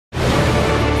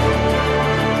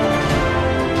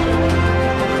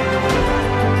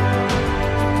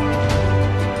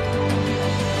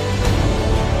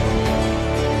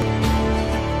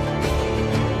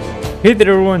Hey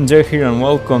there everyone, Jay here and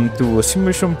welcome to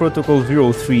Simulation Protocol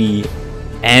 03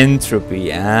 Entropy.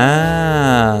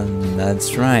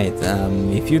 That's right.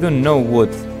 If you don't know what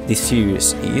this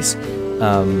series is,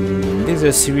 this is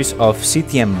a series of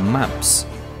CTM maps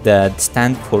that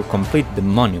stand for Complete the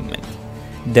Monument.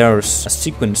 There's a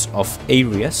sequence of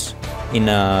areas in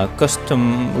a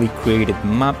customly created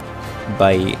map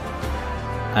by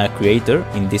a creator,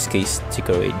 in this case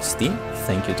Tikaro HD.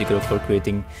 Thank you Tikaro for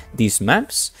creating these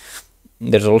maps.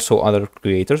 There's also other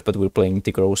creators, but we're playing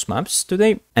Tikaro's maps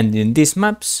today. And in these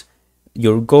maps,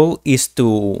 your goal is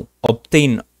to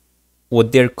obtain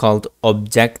what they're called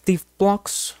objective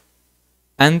blocks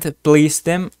and place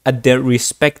them at their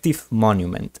respective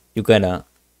monument. You gotta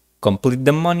complete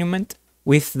the monument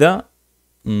with the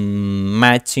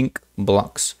matching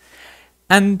blocks.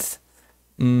 And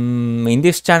in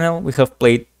this channel, we have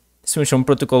played Simulation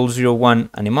Protocol 01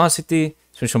 Animosity,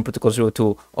 Simulation Protocol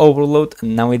 02 Overload,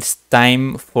 and now it's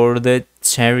time for the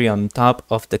cherry on top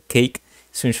of the cake,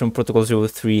 Simulation Protocol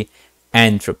 03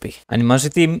 Entropy.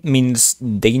 Animosity means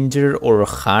danger or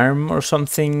harm or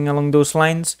something along those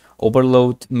lines.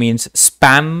 Overload means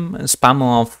spam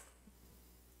of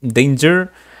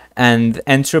danger, and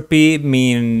entropy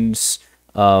means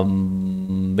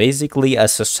basically a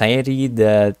society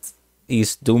that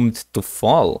is doomed to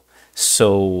fall.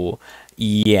 So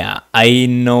yeah, I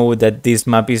know that this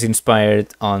map is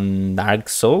inspired on Dark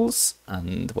Souls,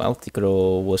 and well,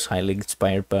 Tikaro was highly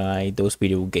inspired by those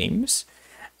video games,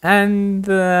 and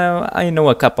I know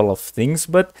a couple of things,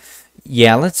 but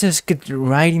yeah, let's just get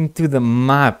right into the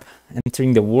map,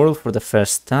 entering the world for the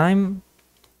first time.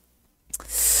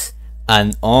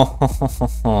 And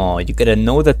oh, you gotta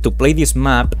know that to play this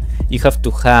map, you have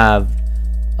to have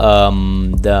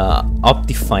the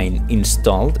Optifine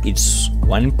installed. It's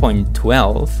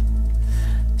 1.12,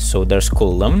 so there's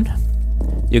cooldown.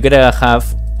 You gotta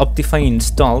have Optifine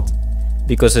installed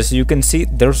because, as you can see,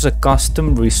 there's a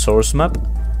custom resource map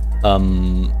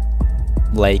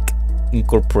like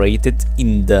incorporated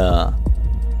in the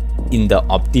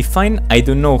Optifine. I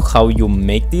don't know how you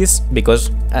make this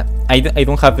because I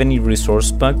don't have any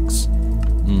resource packs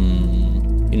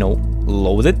you know,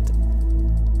 loaded.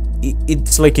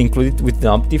 It's like included with the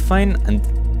Optifine, and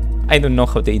I don't know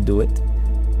how they do it,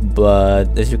 but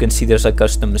as you can see, there's a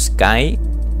custom sky,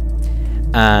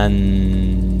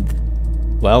 and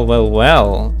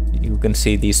well, you can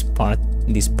see these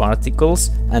particles,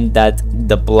 and that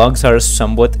the blocks are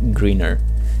somewhat greener.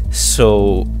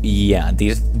 So yeah,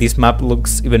 this map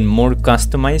looks even more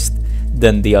customized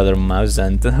than the other maps,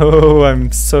 and oh,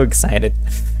 I'm so excited.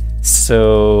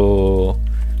 So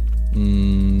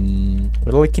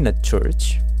we're like in a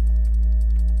church,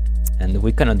 and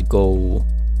we cannot go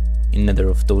in either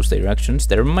of those directions.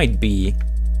 There might be,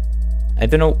 I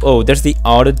don't know. Oh, there's the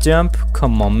auto jump.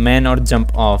 Come on, man, auto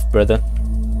jump off, brother.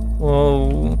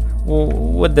 Oh,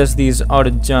 what does this auto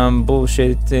jump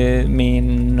bullshit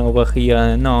mean over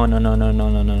here?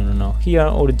 No. Here,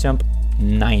 auto jump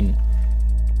 9.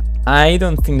 I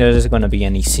don't think there's gonna be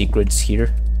any secrets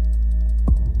here.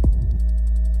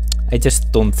 I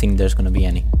just don't think there's gonna be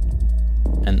any.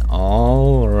 And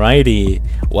alrighty,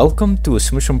 welcome to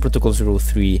Simulation Protocol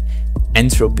 03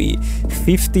 Entropy,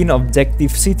 15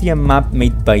 objective CTM map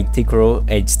made by Tikaro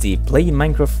HD. Play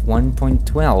Minecraft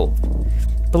 1.12.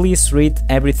 Please read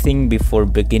everything before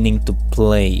beginning to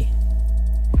play.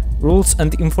 Rules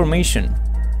and information.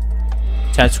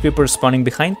 Chat creeper spawning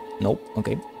behind? Nope,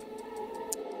 okay.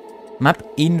 Map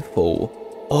info.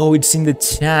 Oh, it's in the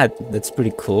chat. That's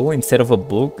pretty cool. Instead of a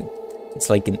book, it's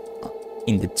like in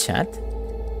the chat.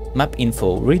 Map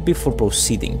info. Read before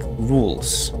proceeding.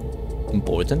 Rules.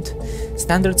 Important.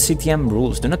 Standard CTM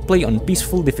rules. Do not play on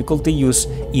peaceful difficulty. Use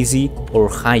easy or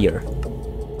higher.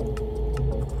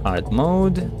 Hard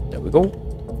mode. There we go.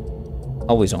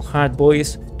 Always on hard,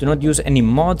 boys. Do not use any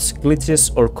mods,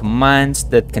 glitches, or commands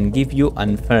that can give you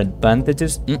unfair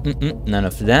advantages. None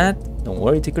of that. Don't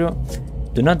worry, Tikaro.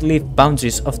 Do not leave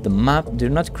boundaries of the map. Do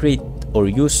not create or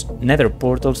use nether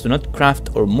portals. Do not craft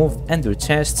or move ender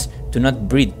chests. Do not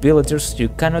breed villagers. You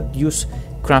cannot use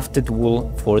crafted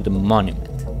wool for the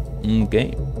monument.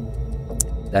 Okay,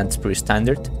 that's pretty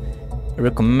standard.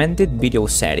 Recommended video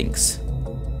settings.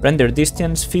 Render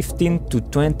distance 15 to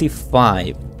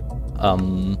 25.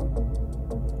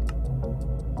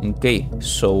 Okay,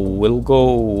 so we'll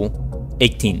go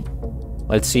 18.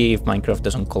 Let's see if Minecraft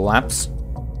doesn't collapse.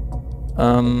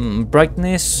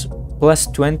 Brightness plus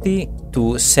 20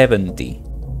 to 70.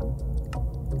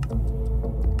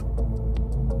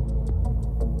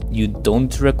 You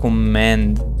don't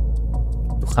recommend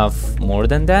to have more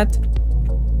than that?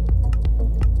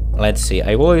 Let's see,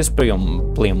 I will always play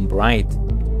on bright.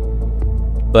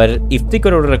 But if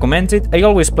Ticaro recommends it, I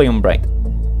always play on bright.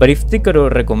 But if Ticaro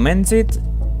recommends it,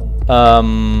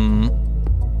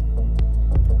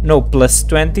 no, plus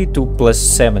 20 to plus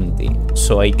 70.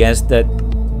 So I guess that,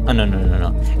 oh,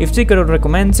 no. If Ticaro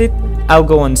recommends it, I'll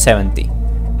go on 70.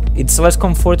 It's less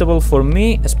comfortable for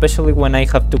me, especially when I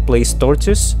have to place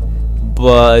torches.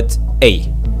 But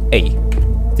hey,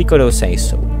 Ticaro says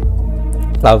so.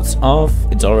 Clouds off,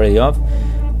 it's already off.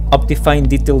 Optifine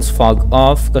details fog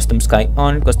off, custom sky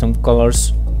on, custom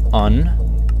colors on.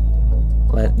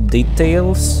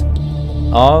 Details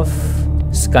off,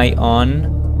 sky on,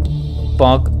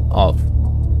 fog off.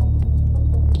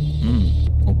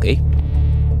 Okay.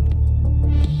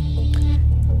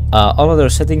 All other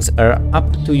settings are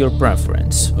up to your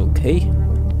preference. Okay.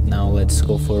 Now let's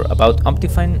go for about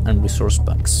Optifine and resource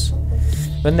packs.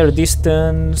 Render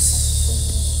distance.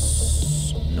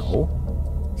 No.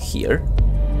 Here.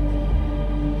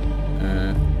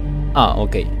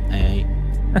 Okay.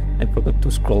 I forgot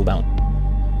to scroll down.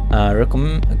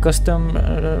 Custom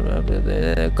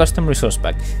resource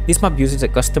pack. This map uses a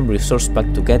custom resource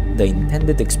pack to get the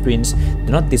intended experience.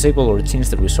 Do not disable or change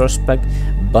the resource pack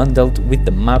bundled with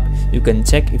the map. You can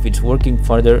check if it's working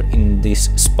further in this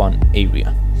spawn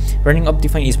area. Running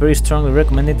Optifine is very strongly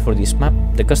recommended for this map.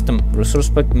 The custom resource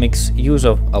pack makes use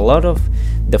of a lot of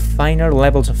the finer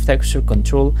levels of texture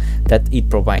control that it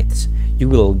provides. You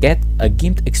will get a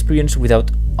gimped experience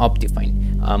without Optifine.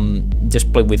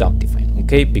 Just play with Optifine,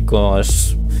 okay?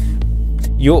 Because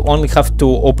you only have to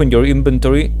open your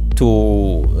inventory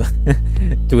to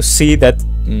to see that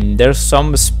there's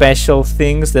some special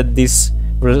things that this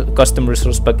custom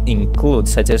resource pack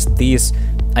includes, such as these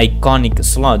iconic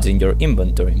slots in your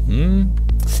inventory.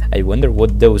 I wonder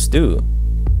what those do.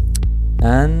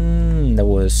 And there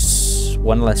was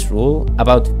one last rule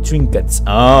about trinkets.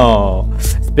 Oh,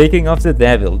 speaking of the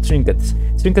devil, trinkets.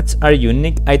 Trinkets are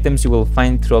unique items you will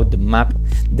find throughout the map.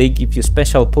 They give you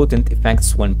special potent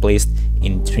effects when placed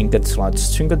in trinket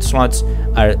slots. Trinket slots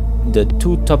are the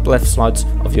two top left slots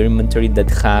of your inventory that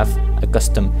have a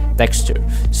custom texture.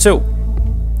 So,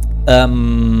 now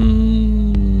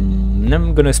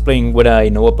I'm gonna explain what I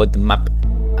know about the map.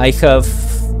 I have,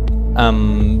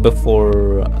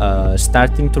 before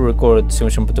starting to record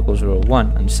Simulation Protocol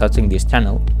 01 and starting this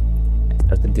channel, I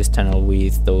started this channel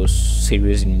with those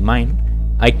series in mind.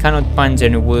 I cannot find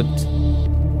any wood.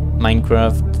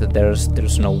 Minecraft,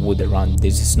 there's no wood around.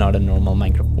 This is not a normal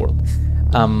Minecraft world.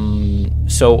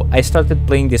 So I started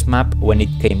playing this map when it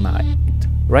came out,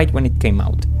 right when it came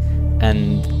out,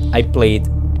 and I played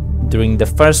during the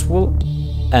first wall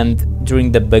and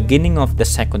during the beginning of the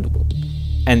second wall.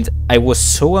 And I was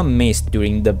so amazed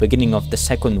during the beginning of the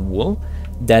second wall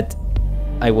that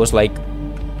I was like,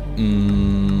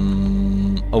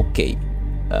 okay,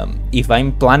 if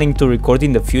I'm planning to record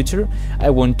in the future, I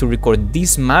want to record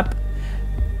this map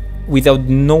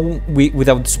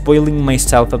without spoiling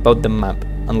myself about the map,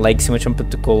 unlike Simulation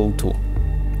Protocol 2.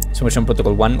 Simulation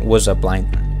Protocol 1 was a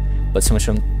blind run, but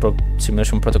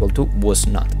Simulation Protocol 2 was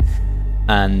not.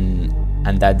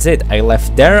 And that's it. I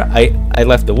left there. I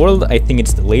left the world. I think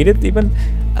it's deleted even,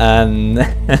 and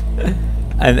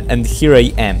and here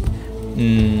I am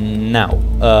now.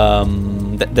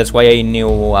 That's why I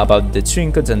knew about the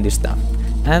trinkets and this stuff.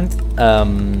 And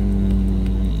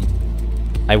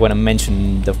I want to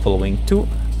mention the following too.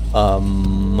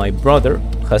 My brother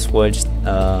has watched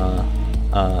a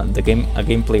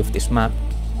gameplay of this map.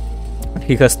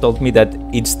 He has told me that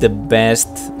it's the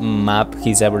best map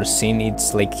he's ever seen.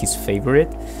 It's like his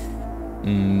favorite.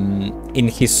 In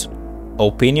his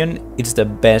opinion, it's the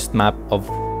best map of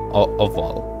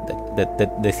all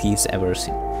that he's ever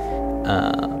seen.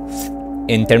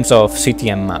 In terms of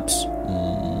CTM maps,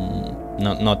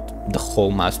 not the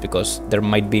whole maps, because there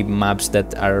might be maps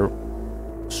that are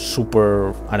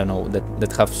super, I don't know,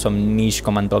 that have some niche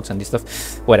command blocks and this stuff,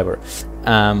 whatever.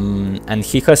 And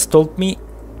he has told me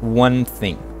one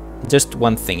thing, just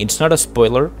one thing. It's not a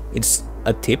spoiler, it's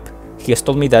a tip. He has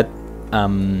told me that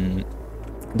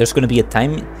there's gonna be a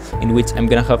time in which I'm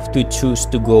gonna have to choose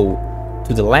to go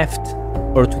to the left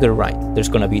or to the right. There's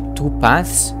gonna be two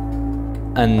paths,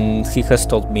 and he has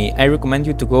told me, I recommend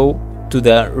you to go to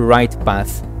the right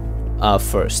path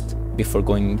first before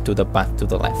going to the path to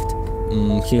the left.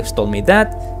 He has told me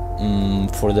that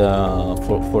for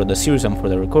the series and for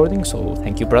the recording, so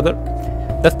thank you, brother.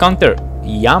 That counter,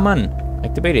 yeah man,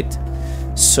 activate it.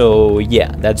 So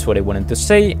yeah, that's what I wanted to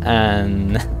say,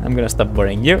 and I'm gonna stop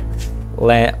boring you.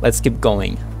 Let's keep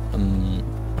going.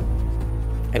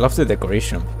 I love the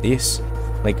decoration of this.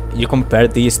 Like, you compare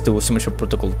this to Simulation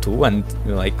Protocol 2 and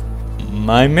you're like,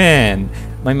 my man.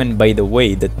 By the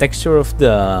way, the texture of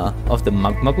the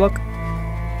magma block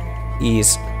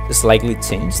is slightly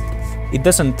changed. It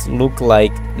doesn't look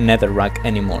like netherrack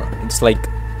anymore. It's like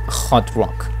hot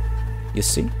rock. You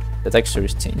see, the texture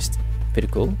is changed. Pretty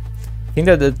cool. I think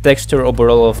that the texture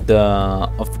overall of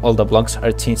all the blocks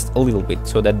are changed a little bit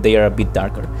so that they are a bit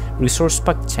darker. Resource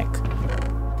pack check.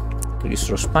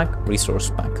 Resource pack, resource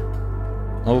pack.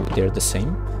 Oh, they're the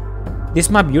same. This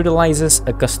map utilizes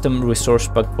a custom resource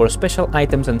pack for special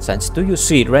items and such. Do you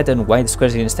see red and white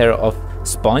squares instead of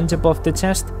sponge above the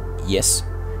chest? Yes.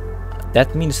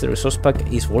 That means the resource pack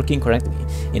is working correctly.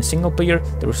 In single player,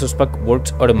 the resource pack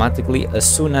works automatically as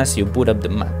soon as you boot up the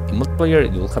map. In multiplayer,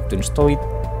 you'll have to install it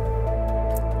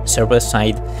server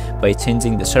side by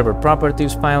changing the server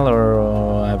properties file,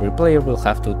 or every player will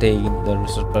have to take the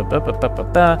resource.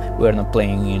 We are not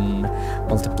playing in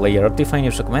multiplayer. Optifine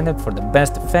is recommended for the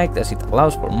best effect as it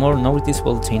allows for more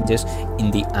noticeable changes in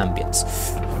the ambience.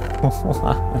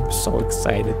 I'm so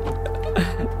excited.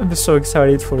 I'm so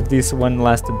excited for this one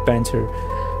last adventure.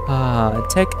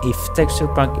 Check if texture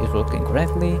pack is working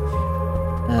correctly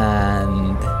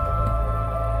and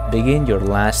begin your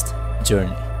last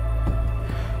journey.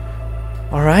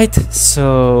 Alright,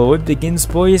 so it begins,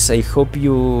 boys. I hope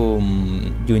you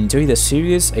enjoy the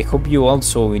series. I hope you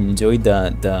also enjoy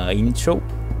the intro.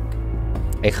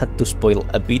 I had to spoil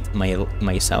a bit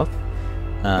myself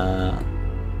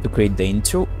to create the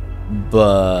intro,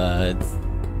 but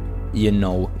you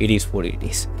know, it is what it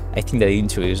is. I think the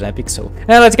intro is epic, so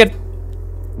let's get...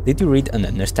 Did you read and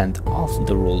understand all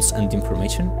the rules and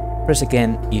information? Press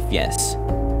again if yes.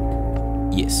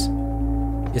 Yes.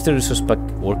 Is the resource pack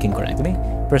working correctly?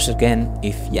 Press again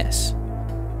if yes.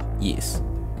 Yes.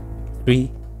 3,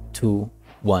 2,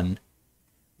 1.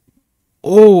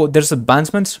 Oh, there's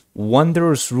advancements.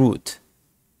 Wanderer's Route.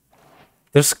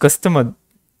 There's custom...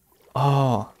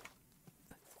 Oh,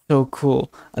 so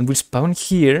cool. And we spawn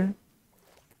here,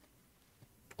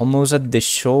 almost at the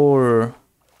shore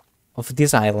of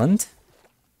this island.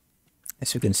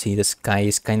 As you can see, the sky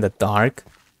is kind of dark.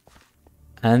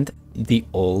 And the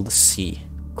old sea.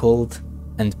 Cold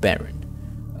and barren.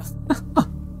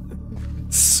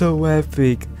 So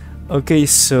epic. Okay,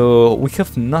 so we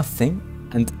have nothing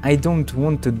and I don't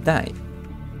want to die.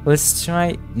 Let's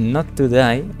try not to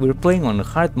die. We're playing on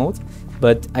hard mode,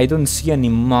 but I don't see any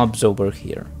mobs over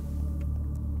here.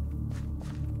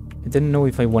 I don't know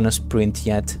if I want to sprint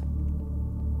yet.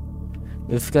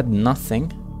 We've got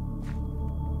nothing.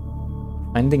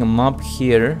 Finding a mob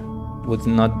here would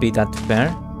not be that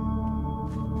fair.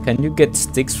 Can you get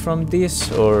sticks from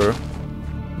this or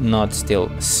not still?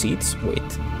 Seeds?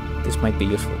 Wait, this might be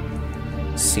useful.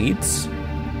 Seeds?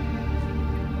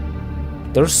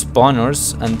 There's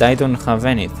spawners and I don't have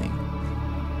anything.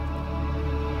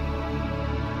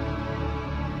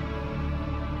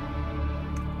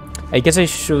 I guess I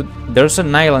should... There's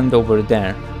an island over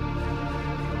there.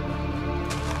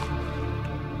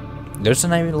 There's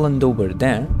an island over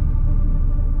there.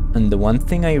 And the one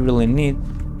thing I really need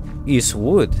is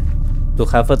wood, to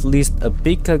have at least a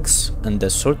pickaxe and a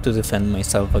sword to defend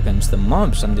myself against the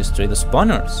mobs and destroy the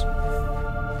spawners.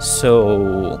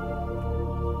 So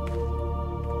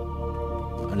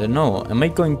I don't know, am I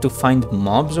going to find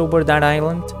mobs over that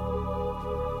island?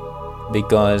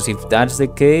 Because if that's the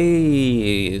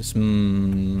case,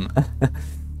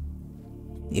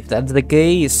 if that's the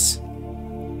case,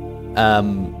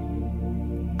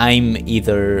 I'm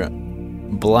either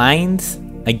blind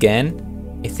again.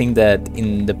 I think that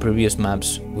in the previous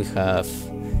maps I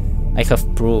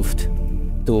have proved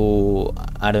to,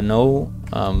 I don't know,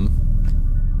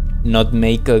 not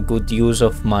make a good use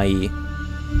of my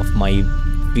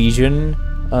vision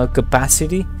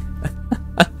capacity.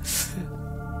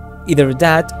 Either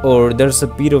that or there's a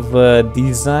bit of a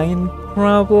design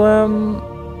problem,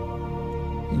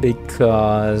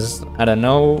 because I don't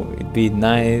know, it'd be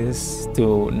nice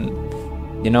to,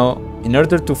 you know, in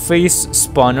order to face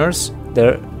spawners.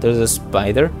 There's a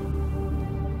spider.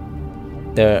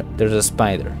 There's a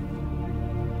spider.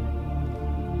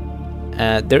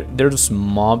 There's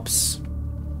mobs.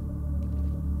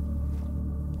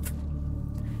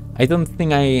 I don't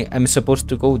think I'm supposed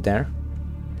to go there,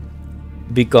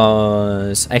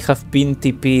 because I have been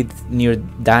TP'd near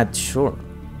that shore.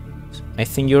 I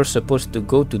think you're supposed to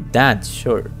go to that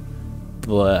shore,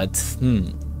 but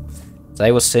as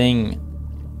I was saying,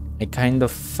 I kind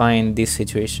of find this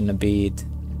situation a bit,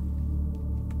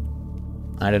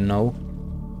 I don't know.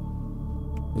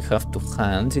 We have 2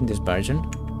 hands in this version.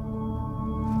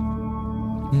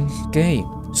 Okay,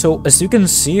 so as you can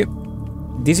see,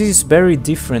 this is very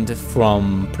different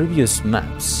from previous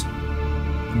maps.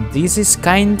 This is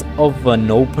kind of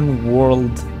an open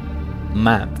world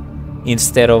map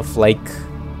instead of like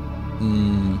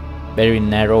very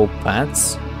narrow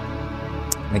paths,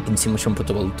 like in Simulation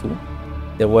Portable 2.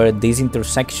 There were these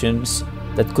intersections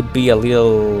that could be a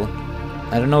little,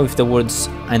 I don't know if the word's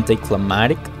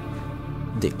anticlimactic,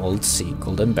 the old sea,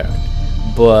 golden baron,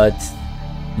 but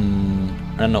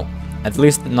I don't know, at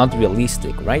least not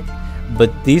realistic, right?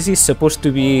 But this is supposed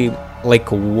to be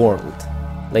like a world,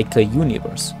 like a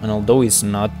universe, and although it's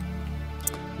not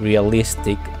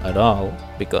realistic at all,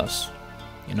 because,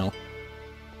 you know,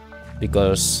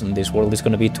 because this world is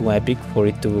gonna be too epic for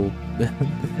it to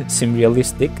seem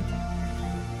realistic.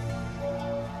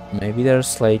 Maybe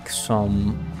there's like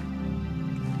some...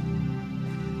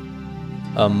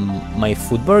 my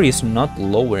food bar is not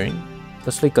lowering.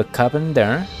 There's like a cabin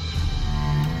there.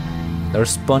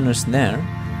 There's spawners there.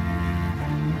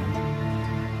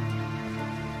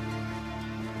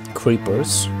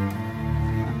 Creepers.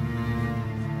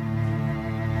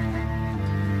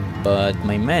 But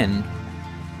my man...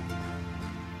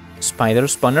 Spider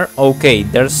spawner? Okay,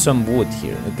 there's some wood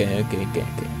here.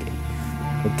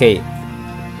 Okay.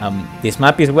 This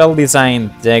map is well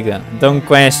designed, Jega. Don't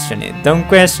question it. Don't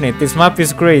question it. This map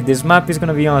is great. This map is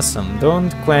gonna be awesome.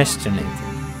 Don't question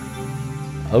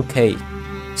it. Okay.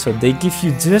 So they give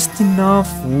you just enough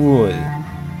wood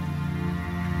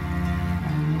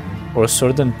for a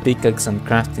sword and pickaxe and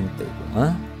crafting table,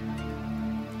 huh?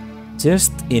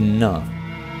 Just enough.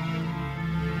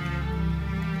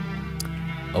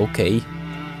 Okay.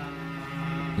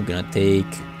 I'm gonna take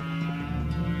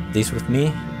this with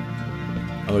me.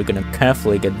 And we're gonna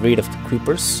carefully get rid of the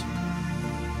creepers.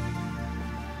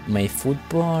 My food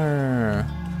bar...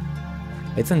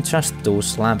 I don't trust those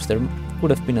slabs. There could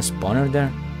have been a spawner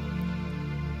there.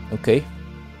 Okay.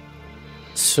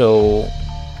 So...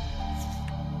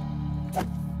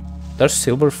 there's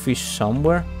silverfish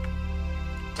somewhere.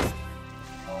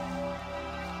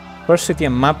 First city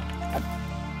and map.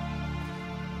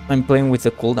 I'm playing with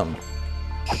the cooldown.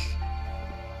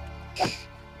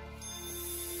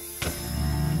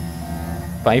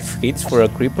 Five hits for a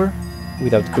creeper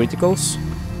without criticals.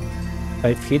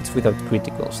 5 hits without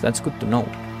criticals. That's good to know.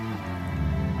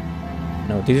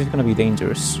 No, this is gonna be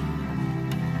dangerous.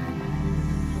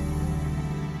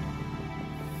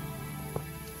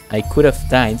 I could have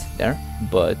died there,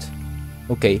 but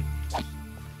okay.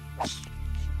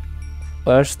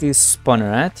 Where's this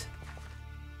spawner at?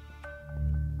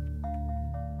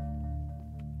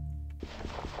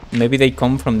 Maybe they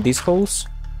come from these holes?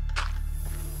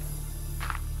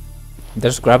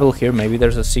 There's gravel here, maybe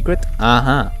there's a secret?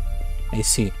 Aha! I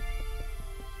see.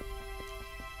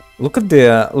 Look at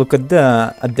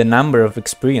the number of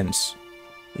experience.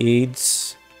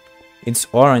 It's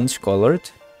orange colored.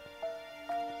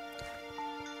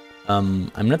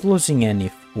 I'm not losing any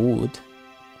food.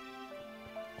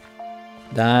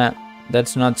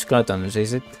 That's not skeletons,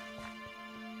 is it?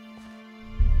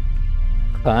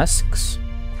 Husks.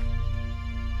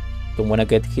 Don't wanna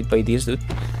get hit by this dude.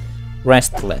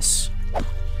 Restless.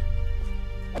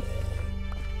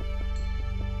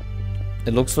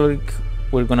 It looks like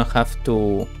we're gonna have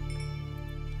to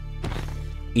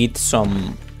eat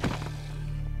some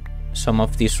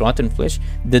of this rotten flesh.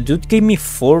 The dude gave me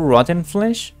 4 rotten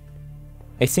flesh.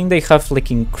 I think they have like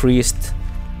increased.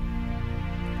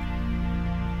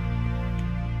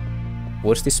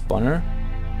 What's this spawner?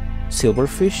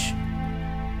 Silverfish?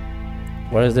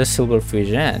 Where is the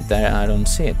silverfish at? I don't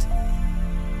see it.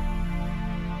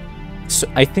 So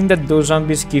I think that those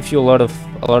zombies give you a lot of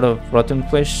rotten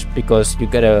flesh because you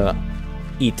gotta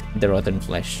eat the rotten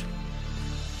flesh.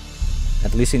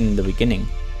 At least in the beginning.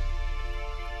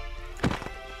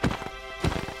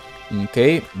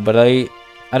 Okay, but I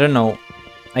don't know.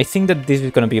 I think that this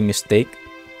is gonna be a mistake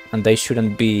and I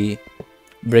shouldn't be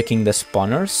breaking the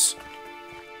spawners.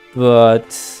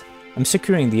 But I'm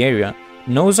securing the area.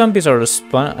 No zombies are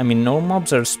no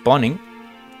mobs are spawning.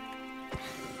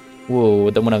 Whoa,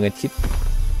 don't wanna get hit.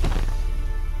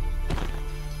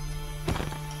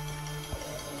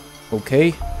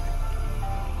 Okay.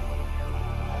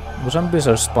 Zombies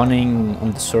are spawning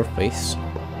on the surface.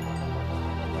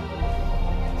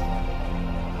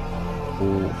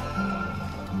 Ooh.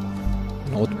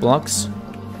 Note blocks.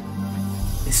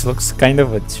 This looks kind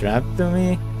of a trap to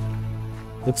me.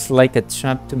 Looks like a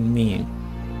trap to me.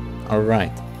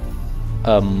 Alright.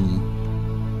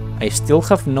 I still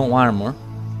have no armor.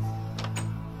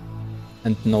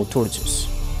 And no torches.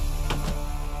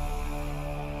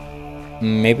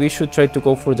 Maybe we should try to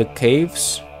go for the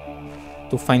caves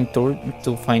to find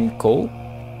coal.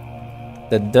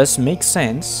 That does make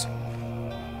sense.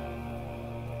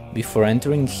 Before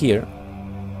entering here,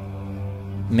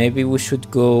 maybe we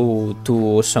should go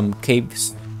to some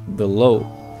caves below.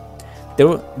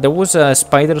 There was a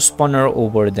spider spawner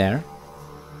over there.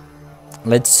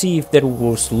 Let's see if there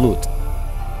was loot.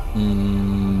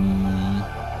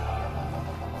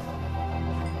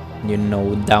 You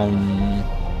know, down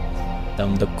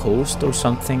the coast or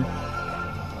something.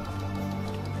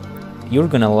 You're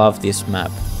gonna love this map.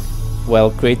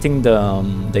 While creating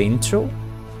the intro,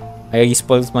 I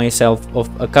spoiled myself of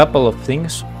a couple of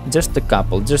things, just a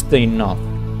couple, just enough,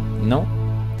 you know?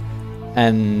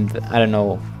 And I don't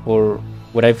know, for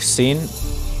what I've seen,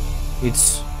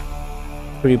 it's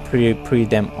pretty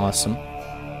damn awesome.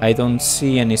 I don't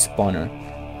see any spawner.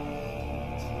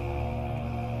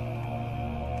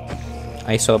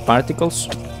 I saw particles.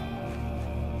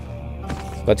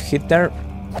 Got hit there.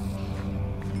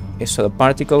 I saw the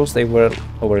particles, they were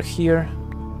over here.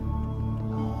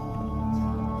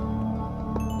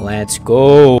 Let's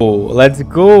go! Let's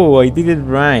go! I did it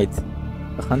right.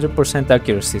 100%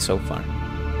 accuracy so far.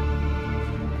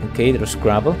 Okay, there's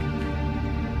gravel.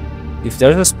 If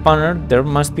there's a spawner, there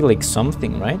must be like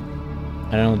something, right?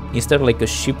 I don't know, is there like a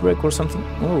shipwreck or something?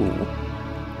 Oh,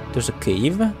 there's a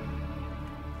cave.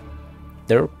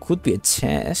 There could be a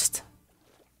chest.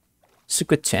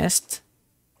 Secret chest.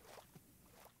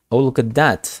 Oh, look at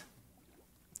that.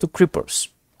 2 creepers.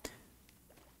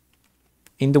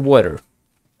 In the water.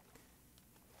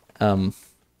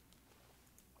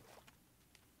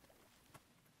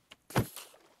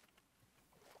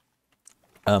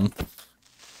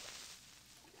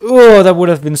 Oh, that would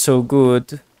have been so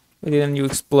good. Why didn't you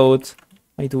explode,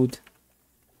 my dude?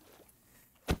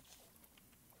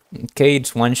 Okay,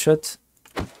 it's one shot.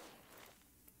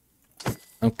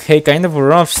 Okay, kind of a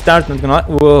rough start, not gonna...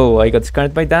 Whoa, I got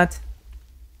scared by that.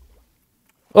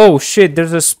 Oh shit,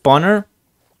 there's a spawner.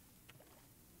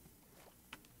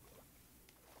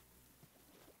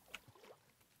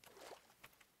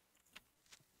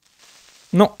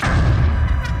 No.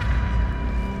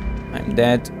 I'm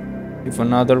dead. If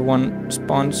another one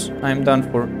spawns, I'm done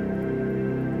for.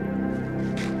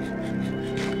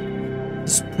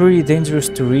 It's pretty dangerous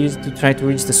to try to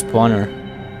reach the spawner.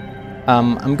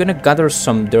 I'm gonna gather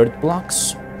some dirt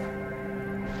blocks.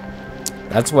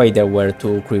 That's why there were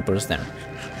 2 creepers there.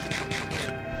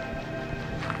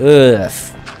 Ugh.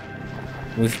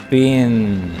 We've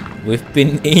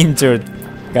been injured,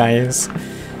 guys.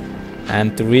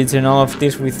 And to reach all of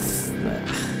this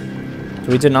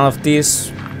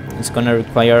it's gonna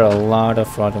require a lot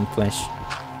of rotten flesh.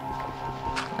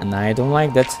 And I don't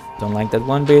like that. Don't like that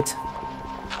one bit.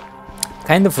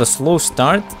 Kind of a slow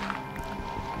start.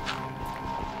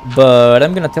 But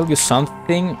I'm gonna tell you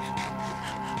something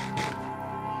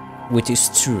which is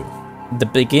true. The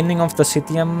beginning of the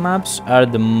CTM maps are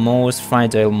the most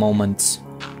fragile moments.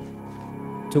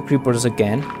 2 creepers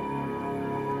again.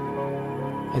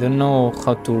 I don't know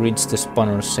how to reach the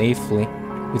spawner safely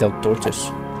without torches.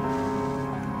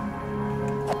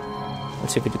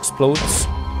 Let's see if it explodes.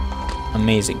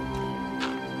 Amazing.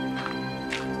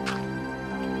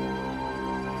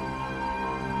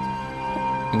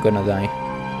 I'm gonna die.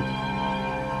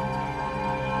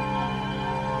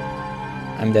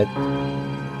 I'm dead.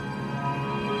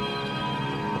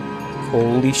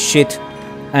 Holy shit.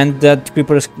 And that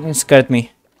creeper scared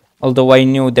me. Although I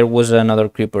knew there was another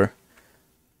creeper.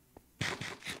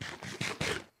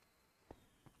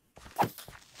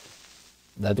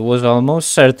 That was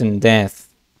almost certain death.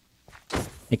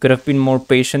 I could have been more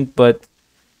patient, but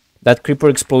that creeper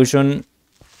explosion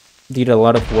did a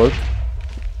lot of work.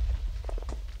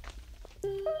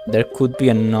 There could be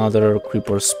another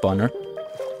creeper spawner.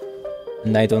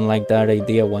 And I don't like that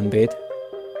idea one bit.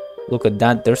 Look at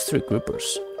that, there's 3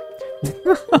 creepers.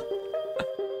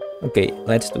 Okay,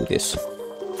 let's do this.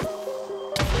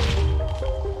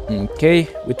 Okay,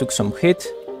 we took some hit.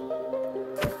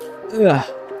 Ugh.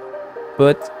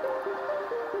 But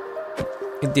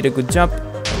it did a good job.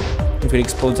 If it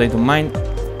explodes, I don't mind.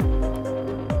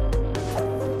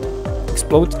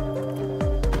 Explode.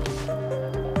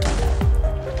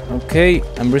 Okay,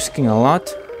 I'm risking a lot.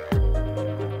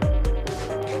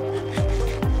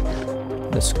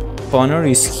 The spawner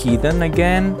is hidden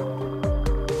again.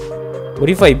 What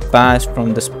if I pass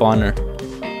from the spawner?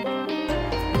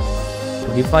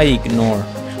 What if I ignore?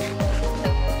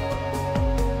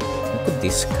 Look at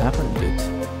this cavern, dude.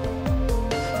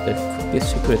 There could be a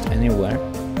secret anywhere.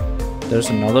 There's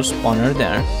another spawner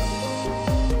there.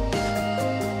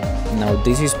 Now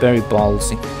this is very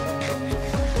ballsy.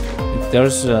 If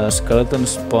there's a skeleton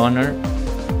spawner,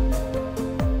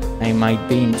 I might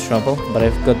be in trouble, but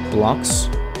I've got blocks.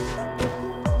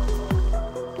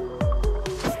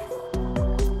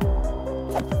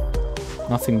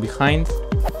 Nothing behind.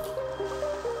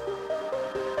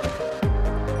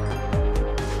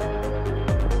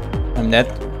 that.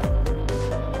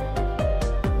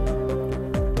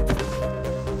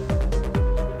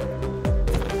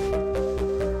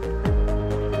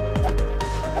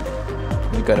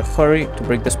 We gotta hurry to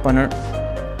break the spawner.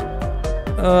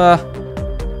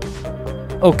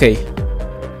 Okay.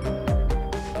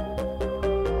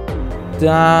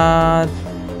 That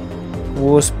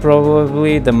was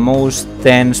probably the most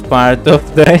tense part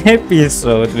of the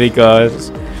episode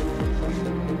because,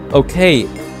 okay,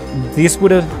 this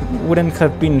wouldn't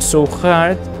have been so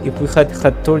hard if we had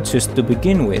had torches to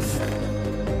begin with.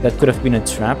 That could have been a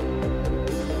trap.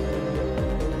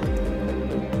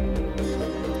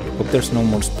 Hope there's no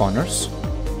more spawners.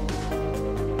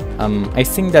 I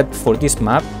think that for this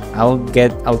map,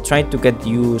 I'll try to get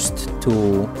used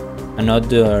to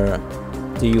another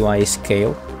GUI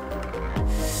scale.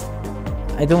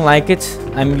 I don't like it.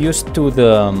 I'm used to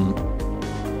the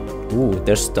ooh,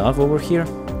 there's stuff over here.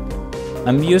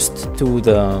 I'm used to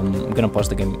the I'm gonna pause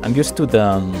the game. I'm used to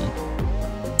the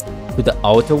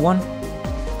auto one,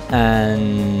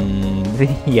 and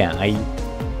yeah,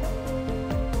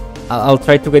 I'll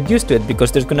try to get used to it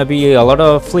because there's gonna be a lot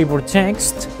of flavor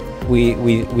text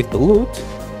with the loot,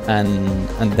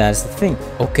 and that's the thing.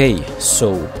 Okay,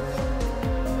 so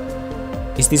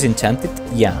is this enchanted?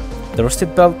 Yeah. The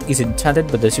rusted belt is enchanted,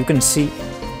 but as you can see,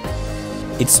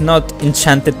 it's not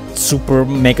enchanted, super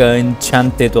mega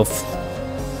enchanted of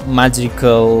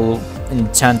magical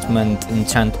enchantment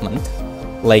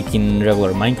like in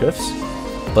regular Minecrafts,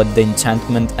 but the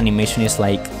enchantment animation is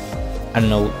like, I don't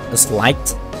know, a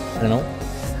slight, I don't know.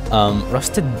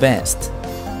 Rusted vest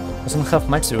doesn't have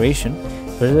much duration.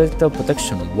 Projectile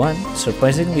protection 1,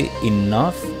 surprisingly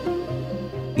enough,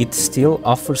 it still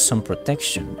offers some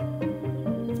protection.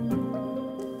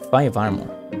 5 armor.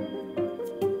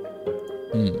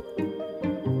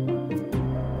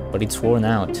 But it's worn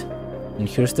out. And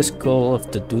here's the skull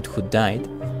of the dude who died.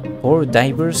 Poor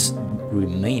divers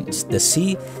remains. The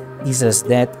sea is as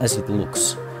dead as it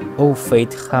looks. Oh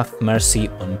fate, have mercy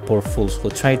on poor fools who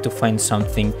try to find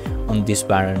something on this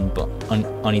barren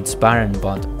on its barren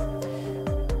bottom.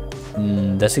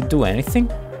 Does it do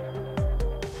anything?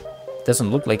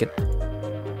 Doesn't look like it.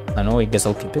 I know, I guess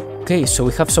I'll keep it. Okay, so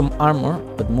we have some armor,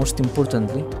 but most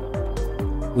importantly,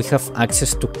 we have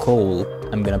access to coal.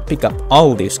 I'm gonna pick up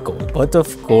all this coal, but of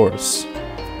course,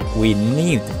 we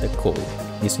need the coal.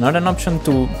 It's not an option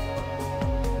to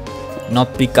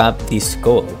not pick up this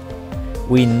coal.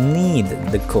 We need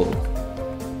the coal.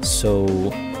 So,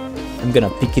 I'm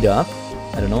gonna pick it up.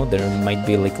 I don't know, there might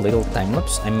be like little time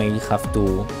lapse. I may have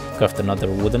to craft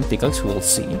another wooden pickaxe, we'll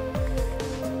see.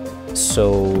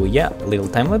 So yeah, little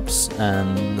time lapse,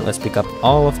 and let's pick up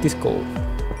all of this coal.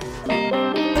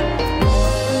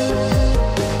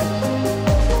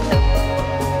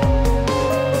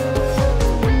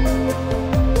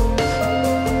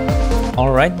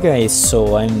 Alright guys,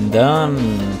 so I'm done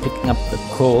picking up the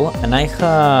coal, and I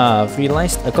have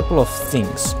realized a couple of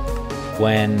things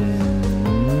when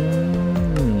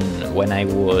I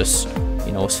was,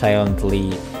 you know,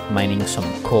 silently mining some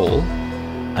coal.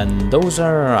 And those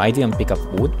are, I didn't pick up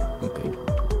wood, okay.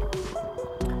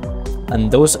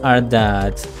 And those are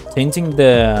that changing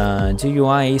the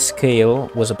GUI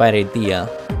scale was a bad idea.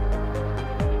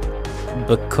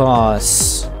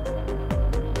 Because...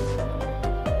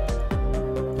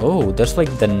 oh, there's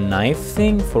like the knife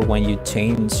thing for when you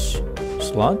change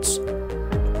slots?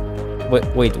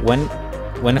 Wait,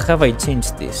 when have I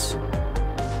changed this?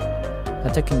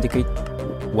 Attack indicate...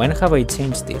 when have I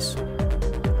changed this?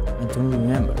 I don't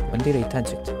remember. When did I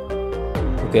touch it?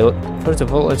 Okay, first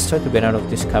of all, let's try to get out of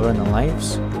this cavern alive.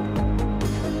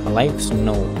 Alive?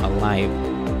 No, alive.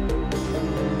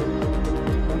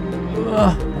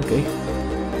 Okay.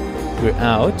 We're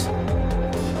out.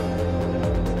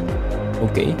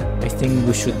 Okay, I think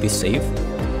we should be safe.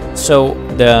 So,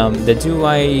 the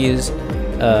GUI's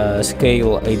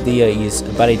scale idea is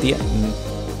a bad idea.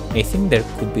 I think there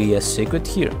could be a secret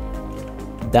here.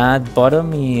 That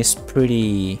bottom is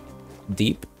pretty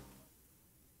deep.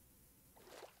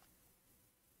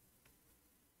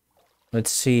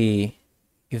 Let's see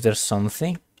if there's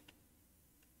something.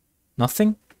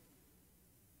 Nothing?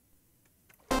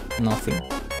 Nothing.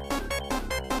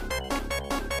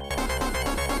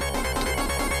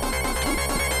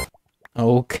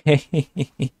 Okay.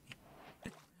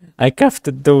 I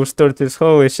crafted those torches.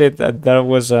 Holy shit, that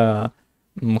was a...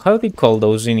 how do you call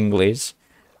those in English?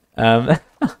 My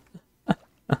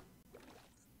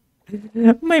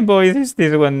voice is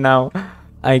this one now.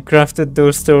 I crafted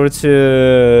those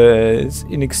torches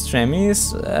in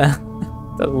extremis.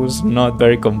 That was not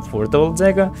very comfortable,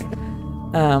 Jega.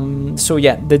 So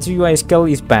yeah, the GUI scale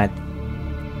is bad.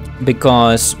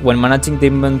 because when managing the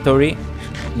inventory,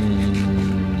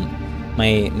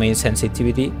 my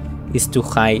sensitivity is too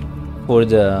high for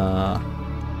the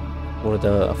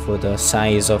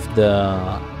size of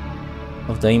the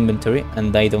inventory,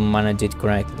 and I don't manage it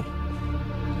correctly.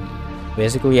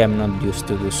 Basically, I'm not used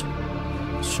to do so.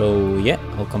 So yeah,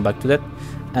 I'll come back to that.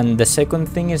 And the second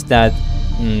thing is that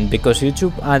because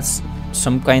YouTube adds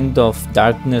some kind of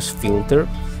darkness filter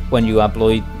when you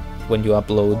upload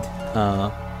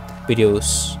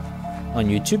videos on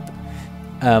YouTube,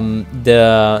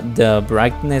 the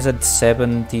brightness at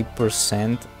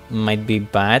 70% might be a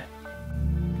bad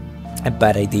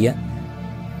idea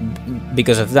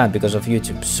because of that, because of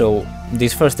YouTube. So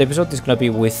this first episode is gonna be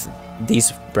with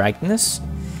this brightness,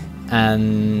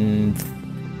 and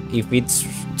if it's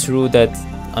true that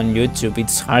on YouTube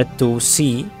it's hard to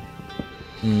see,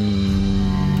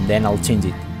 then I'll change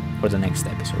it for the next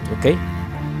episode. Okay,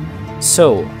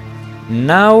 so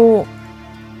now,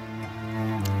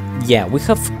 yeah, we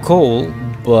have coal,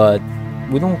 but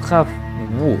we don't have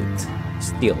wood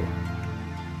still.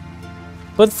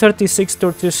 But 36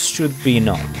 torches should be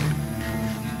enough.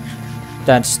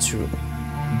 That's true.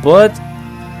 But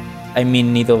I'm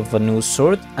in need of a new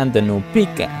sword and a new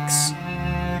pickaxe.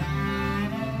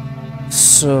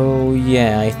 So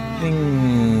yeah, I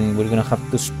think we're gonna have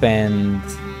to spend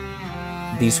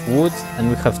this wood, and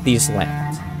we have this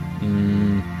left.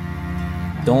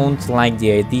 Don't like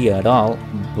the idea at all,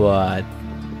 but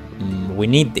we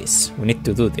need this. We need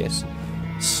to do this.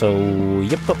 So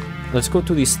yep, let's go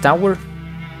to this tower.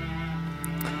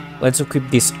 Let's equip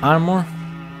this armor.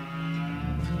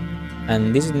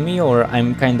 And this is me, or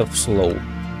I'm kind of slow?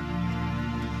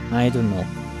 I don't know.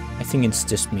 I think it's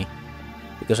just me,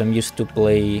 because I'm used to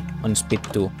play on speed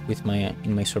 2 with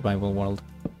in my survival world.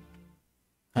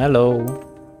 Hello.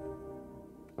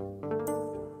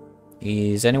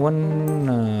 Is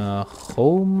anyone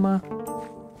home?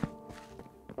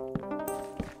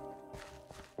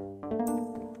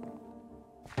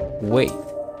 Wait.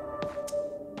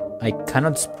 I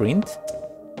cannot sprint?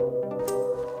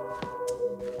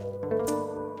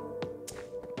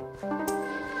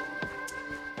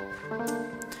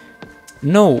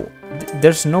 No,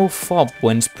 there's no fob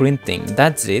when sprinting,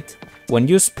 that's it. When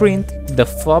you sprint, the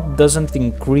fob doesn't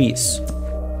increase.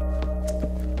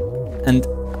 And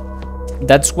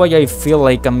that's why I feel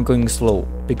like I'm going slow,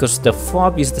 because the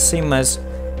fob is the same as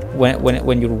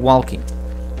when you're walking.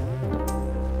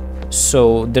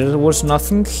 So there was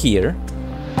nothing here.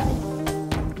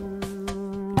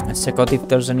 Let's check out if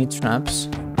there's any traps.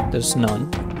 There's none.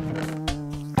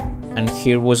 And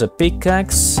here was a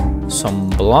pickaxe, some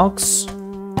blocks,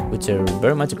 which are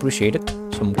very much appreciated,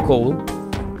 some coal,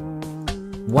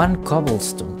 1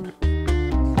 cobblestone.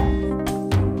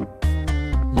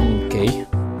 Okay.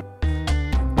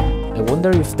 I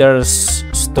wonder if there's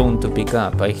stone to pick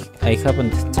up. I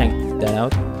haven't checked that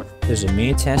out. There's a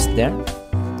mini chest there.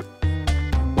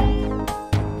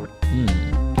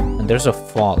 And there's a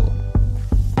fall.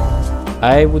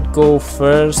 I would go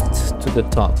first to the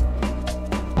top.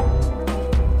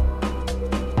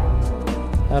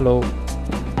 Hello.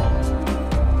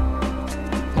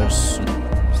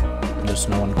 There's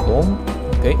no one home.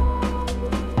 Okay.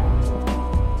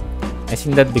 I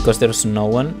think that because there's no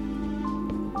one,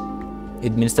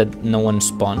 it means that no one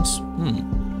spawns.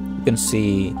 You can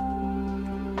see.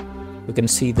 We can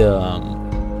see the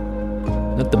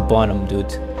not the bottom,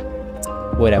 dude.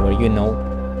 Whatever, you know,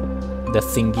 the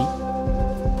thingy.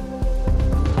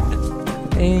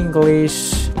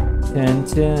 English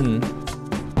 10.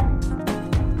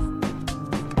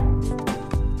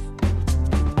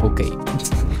 Okay.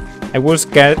 I was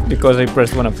scared because I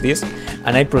pressed one of these,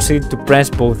 and I proceeded to press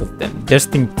both of them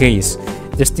just in case.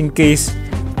 Just in case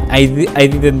I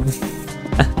didn't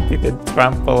didn't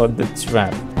trample on the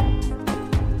trap.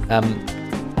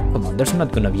 Come on, there's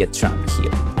not gonna be a trap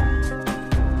here.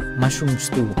 Mushrooms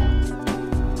too.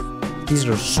 These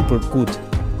are super good.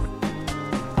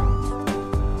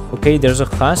 Okay, there's a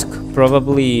husk,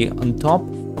 probably on top.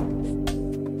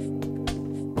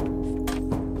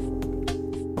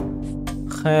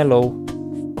 Hello.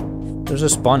 There's a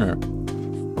spawner.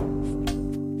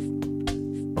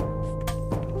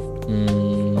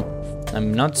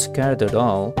 I'm not scared at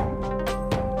all.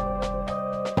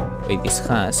 Wait, these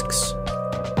husks.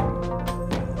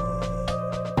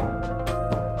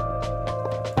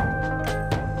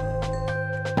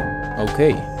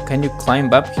 Okay, can you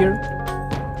climb up here?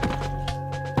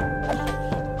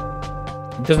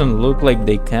 It doesn't look like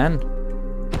they can.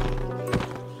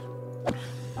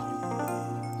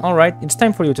 Alright, it's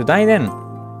time for you to die then.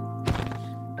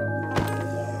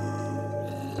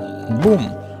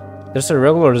 Boom! There's a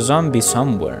regular zombie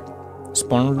somewhere.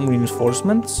 Spawn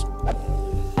reinforcements?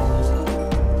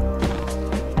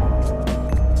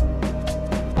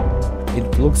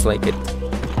 It looks like it.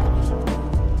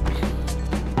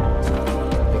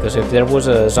 Because if there was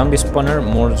a zombie spawner,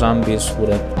 more zombies would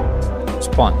have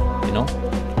spawned, you know?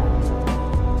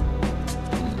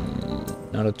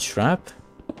 Not a trap.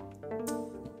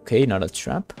 Okay, not a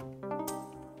trap.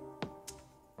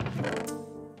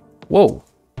 Whoa!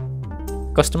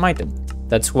 Custom item.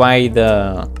 That's why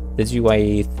the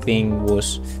GUI thing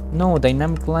was... No,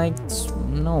 dynamic lights...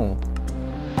 No.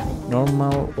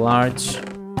 Normal, large...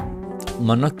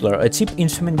 Monocular, a cheap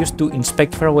instrument used to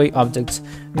inspect faraway objects.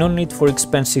 No need for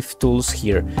expensive tools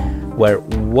here, where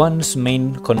one's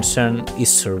main concern is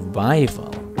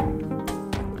survival.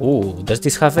 Oh, does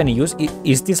this have any use?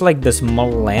 Is this like the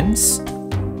small lens?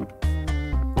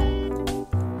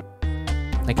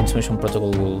 Like Information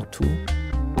Protocol 2.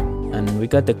 And we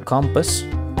got the compass.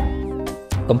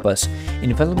 Compass,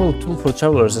 invaluable tool for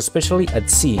travelers, especially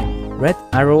at sea. Red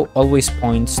arrow always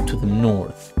points to the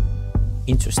north.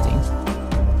 Interesting.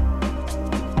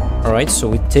 Alright, so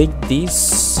we take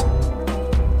this.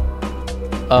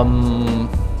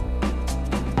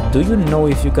 Do you know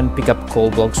if you can pick up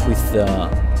coal blocks with the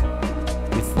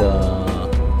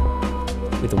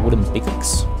wooden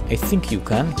pickaxe? I think you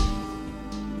can.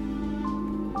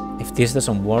 If this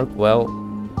doesn't work, well,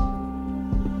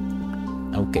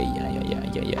 okay, yeah,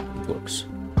 it works.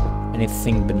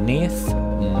 Anything beneath?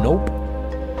 Nope.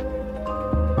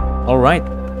 Alright,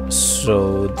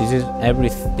 so this is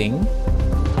everything.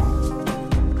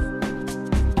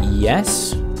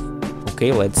 Yes.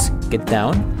 Okay, let's get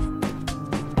down.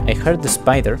 I heard the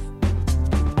spider.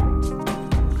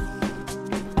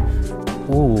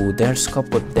 Ooh, there's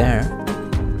copper there.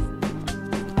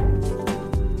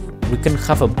 We can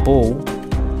have a bow,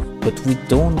 but we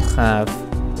don't have...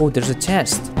 Oh, there's a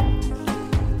chest.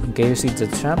 In case it's a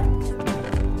trap.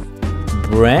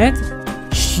 Bread,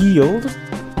 shield,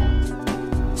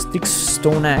 sticks,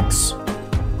 stone axe.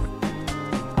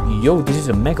 Yo, this is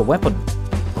a mega weapon.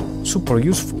 Super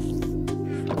useful.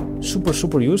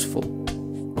 Super useful.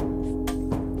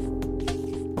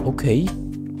 Okay.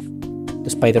 The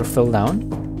spider fell down.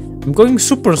 I'm going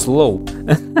super slow.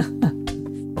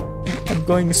 I'm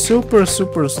going super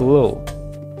slow.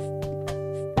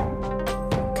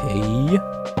 Okay.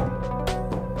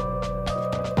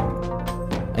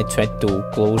 I tried to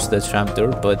close the trapdoor,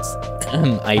 but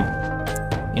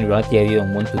in reality I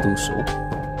didn't want to do so.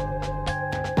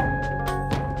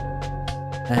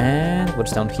 And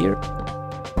what's down here?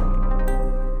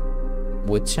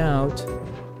 Watch out.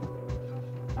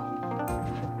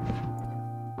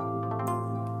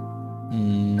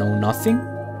 No, nothing.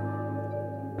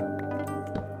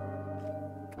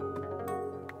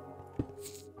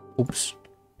 Oops.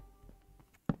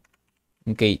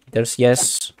 Okay, there's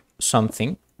yes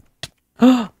something.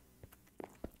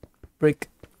 Brick.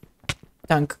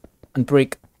 Tank and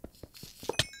brick.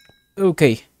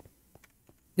 Okay.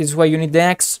 This is why you need the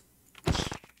axe.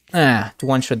 To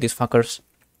one-shot these fuckers.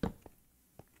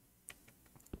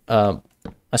 A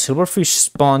silverfish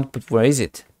spawned, but where is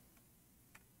it?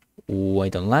 Oh, I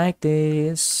don't like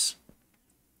this.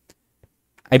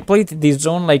 I played this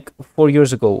zone like 4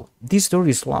 years ago. This door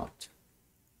is locked.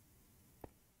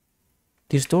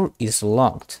 This door is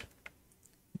locked.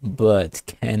 But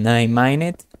can I mine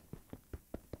it?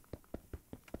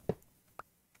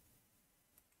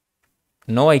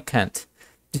 No, I can't.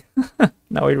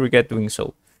 Now I regret doing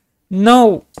so.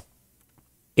 No!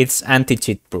 It's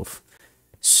anti-cheat proof.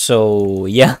 So,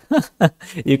 yeah.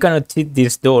 You cannot cheat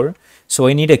this door. So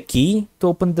I need a key to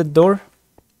open the door.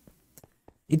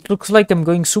 It looks like I'm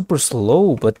going super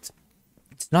slow, but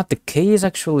it's not the case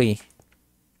actually.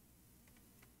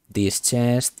 This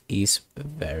chest is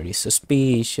very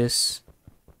suspicious.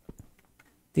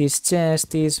 This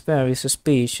chest is very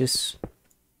suspicious.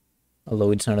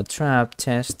 Although it's not a trap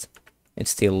chest, it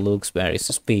still looks very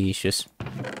suspicious.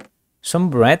 Some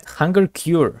bread, hunger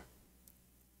cure.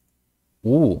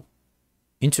 Ooh,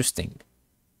 interesting.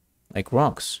 Like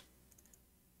rocks.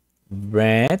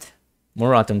 Bread,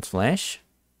 more rotten flesh.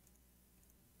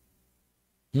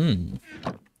 And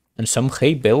some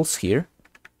hay bales here.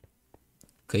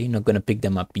 Okay, not gonna pick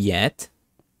them up yet.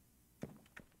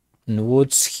 And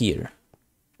what's here?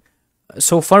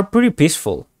 So far, pretty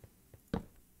peaceful.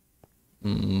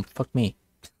 Fuck me.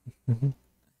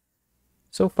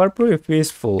 So far, pretty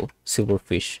peaceful.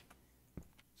 Silverfish.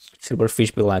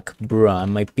 Silverfish be like, bruh,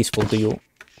 am I peaceful to you?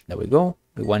 There we go.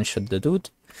 We one-shot the dude.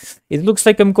 It looks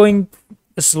like I'm going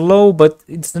slow, but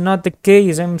it's not the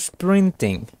case. I'm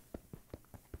sprinting.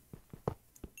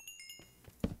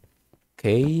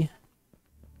 Okay.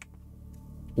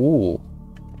 Ooh.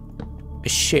 A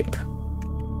ship.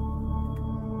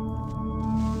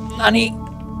 Nani?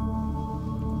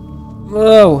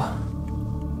 Whoa.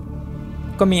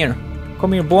 Come here.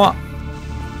 Come here, boy.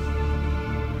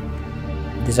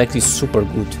 This is actually super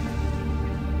good.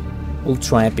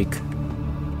 Ultra epic.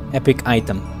 Epic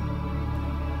item.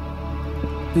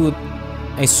 Dude,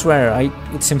 I swear,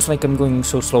 it seems like I'm going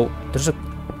so slow. There's a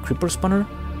creeper spawner?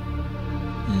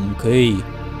 Okay.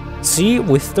 See,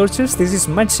 with torches, this is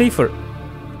much safer.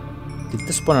 Did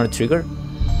the spawner trigger?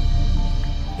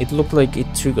 It looked like it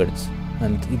triggered,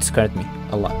 and it scared me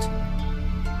a lot.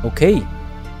 Okay.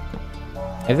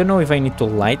 I don't know if I need to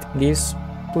light this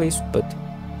place, but...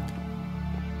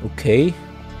 Okay.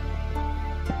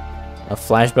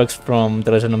 Flashbacks from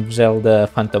The Legend of Zelda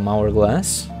Phantom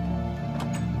Hourglass.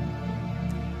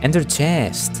 Ender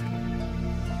chest.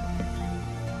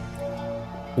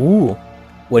 Ooh.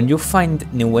 When you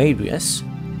find new areas,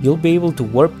 you'll be able to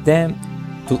warp them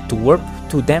to warp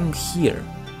to them here.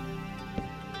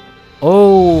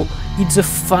 Oh, it's a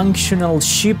functional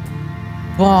ship.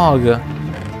 Bog.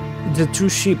 It's a true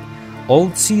ship.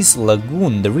 Old Sea's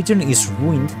Lagoon. The region is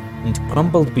ruined and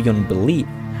crumbled beyond belief,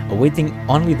 awaiting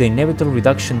only the inevitable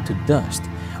reduction to dust.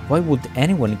 Why would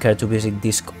anyone care to visit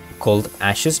these cold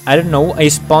ashes? I don't know. I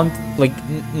spawned like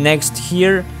next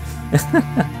here.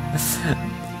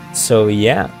 So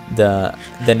yeah,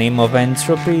 the name of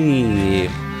Entropy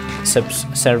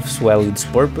serves well its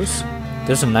purpose.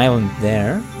 There's an island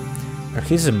there.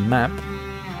 Here's a map.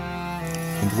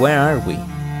 And where are we?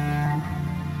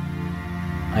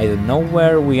 I don't know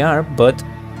where we are, but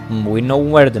we know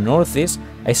where the north is.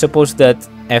 I suppose that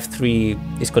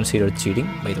F3 is considered cheating,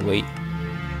 by the way.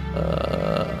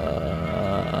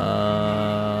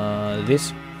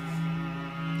 This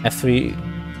F3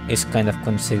 is kind of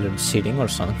considered cheating or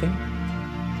something.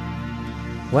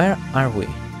 Where are we?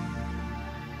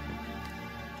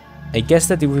 I guess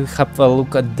that if we have a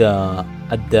look at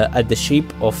the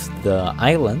shape of the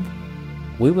island,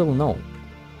 we will know.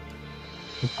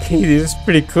 Okay, this is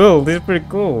pretty cool. This is pretty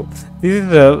cool. This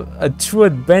is a true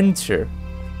adventure.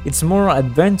 It's more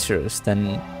adventurous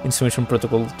than Insurrection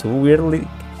Protocol 2. Weirdly,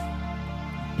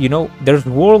 you know, there's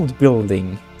world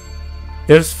building.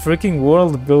 There's freaking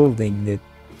world building.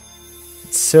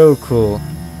 It's so cool.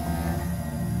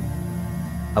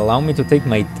 Allow me to take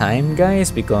my time, guys,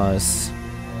 because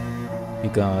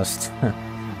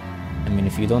I mean,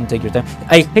 if you don't take your time,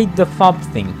 I hate the fob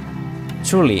thing.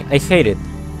 Truly, I hate it.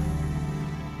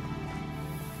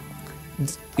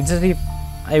 It's as if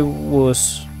I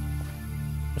was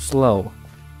slow.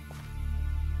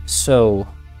 So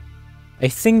I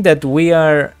think that we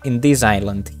are in this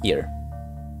island here.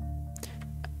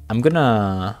 I'm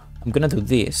gonna do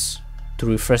this to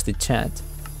refresh the chat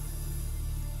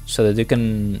so that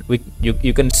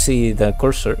you can see the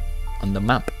cursor on the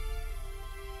map.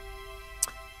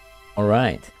 All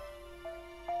right.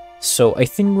 So I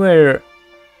think we're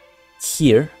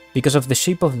here because of the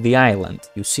shape of the island.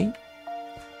 You see?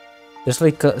 There's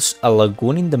like a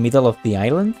lagoon in the middle of the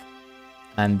island,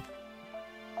 and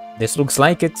this looks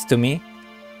like it to me.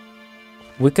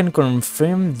 We can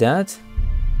confirm that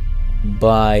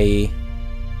by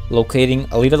locating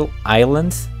a little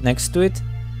island next to it.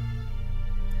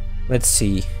 Let's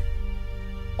see.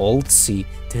 Old Sea.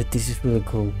 Dude, this is really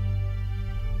cool.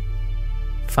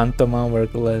 Phantom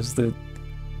Hourglass, dude.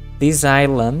 This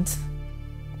island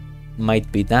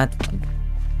might be that one.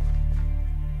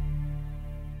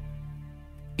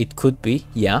 It could be,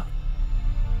 yeah.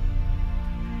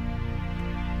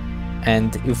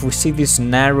 And if we see this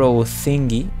narrow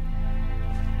thingy,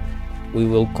 we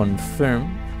will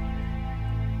confirm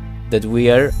that we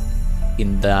are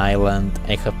in the island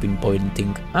I have been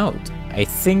pointing out. I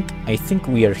think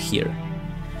we are here.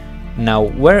 Now,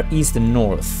 where is the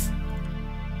north?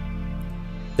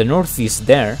 The north is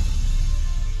there,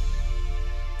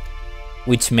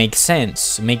 which makes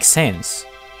sense.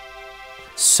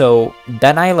 So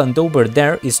that island over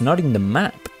there is not in the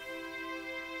map.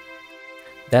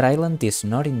 That island is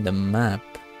not in the map.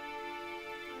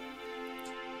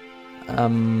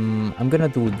 I'm gonna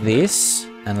do this,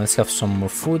 and let's have some more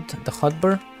food. The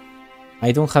hotbar.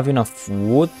 I don't have enough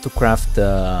wood to craft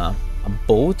a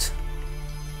boat.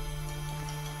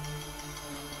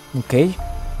 Okay,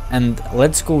 and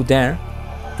let's go there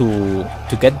to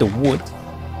get the wood.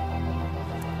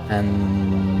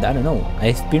 And I don't know,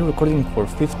 I've been recording for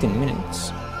 15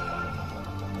 minutes.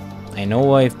 I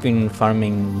know I've been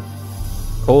farming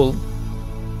coal,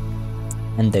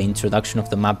 and the introduction of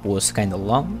the map was kind of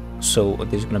long, so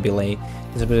this video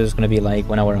is gonna be like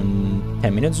 1 hour and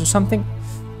 10 minutes or something.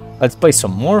 Let's play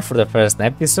some more for the first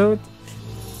episode.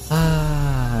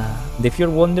 if you're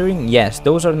wondering, yes,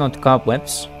 those are not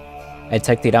cobwebs. I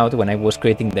checked it out when I was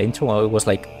creating the intro. I was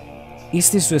like, is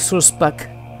this resource pack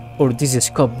or this is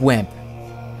cobweb?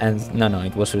 And no,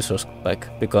 it was resource pack,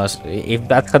 because if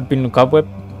that had been cobweb,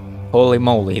 holy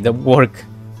moly, the work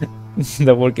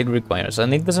the work it requires,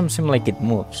 and it doesn't seem like it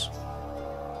moves.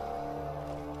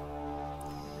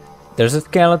 There's a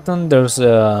skeleton, there's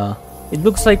a... It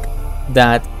looks like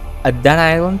that at that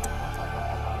island,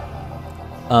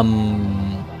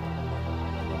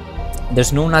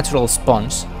 there's no natural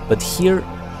spawns, but here,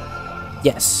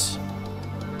 yes.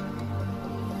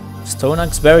 Stone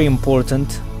axe, very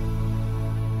important.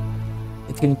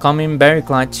 It can come in very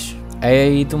clutch.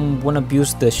 I don't want to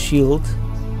abuse the shield,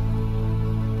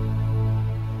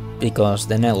 because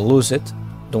then I'll lose it.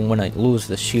 Don't want to lose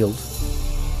the shield,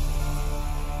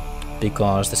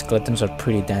 because the skeletons are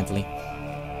pretty deadly.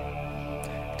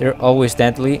 They're always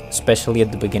deadly, especially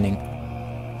at the beginning.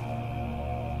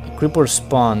 A creeper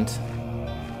spawned,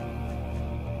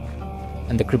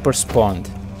 and the creeper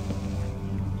spawned.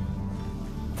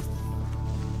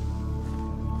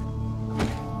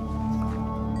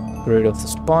 Get rid of the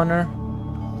spawner.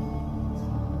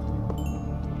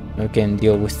 We can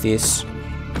deal with this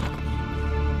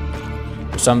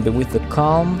zombie with the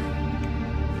calm.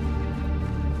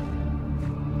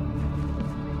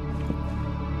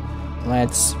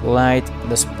 Let's light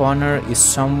the spawner is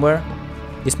somewhere.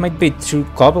 This might be through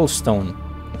cobblestone.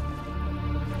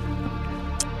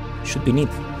 Should be neat.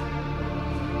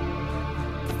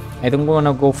 I don't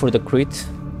wanna go for the crit,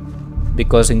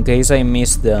 because in case I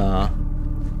miss the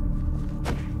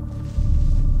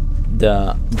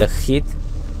hit,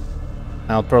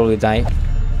 I'll probably die.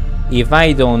 If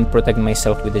I don't protect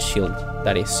myself with the shield,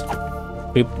 that is.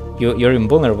 You're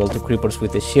invulnerable to creepers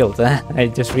with the shield. I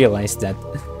just realized that.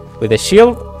 With the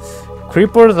shield,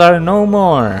 creepers are no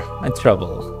more a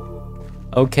trouble.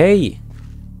 Okay.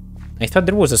 I thought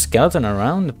there was a skeleton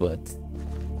around, but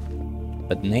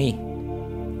nay.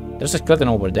 There's a skeleton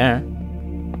over there.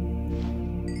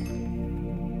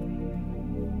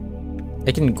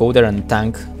 I can go there and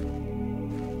tank.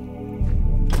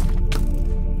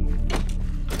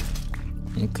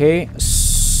 Okay,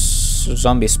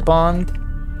 zombie spawned.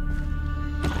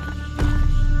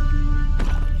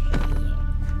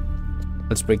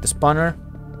 Let's break the spawner.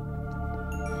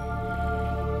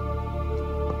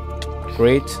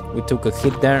 Great, we took a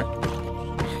hit there.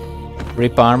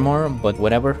 Rip armor, but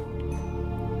whatever.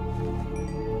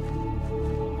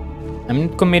 I'm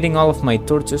not committing all of my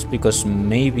torches because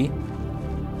maybe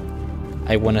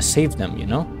I want to save them, you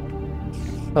know?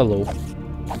 Hello.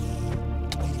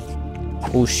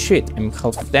 Oh shit, I'm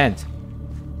half dead.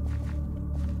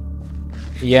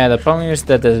 Yeah, the problem is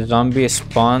that the zombie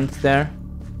spawned there.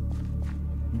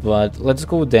 But let's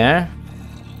go there.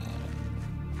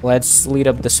 Let's lead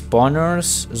up the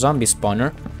spawners. Zombie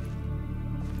spawner.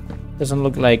 Doesn't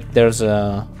look like there's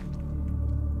a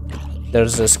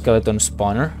skeleton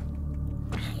spawner.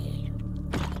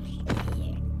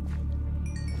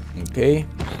 Okay,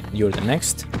 you're the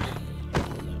next.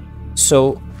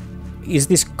 So, is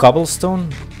this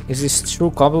cobblestone? Is this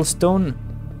true cobblestone?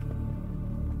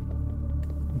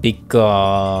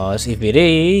 Because if it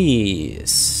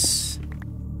is...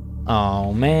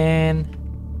 Oh man,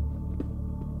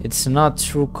 it's not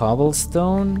true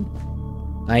cobblestone.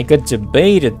 I got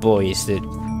debated, boys.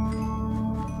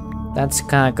 That's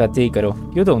Catacombs.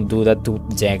 You don't do that to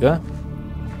Jagga.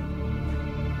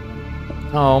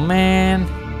 Oh man,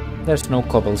 there's no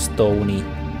cobblestone.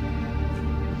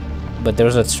 But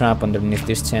there's a trap underneath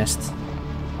this chest.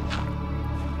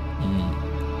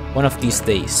 One of these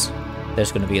days,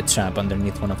 there's gonna be a trap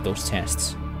underneath one of those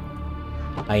chests.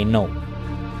 I know.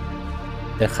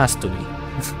 There has to be.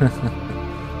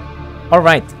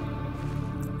 Alright.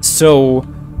 So,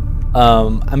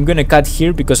 I'm gonna cut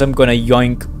here because I'm gonna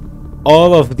yoink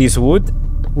all of this wood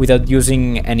without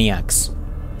using any axe.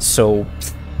 So,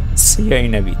 see you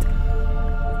in a bit.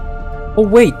 Oh,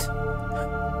 wait.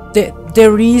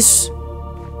 There is...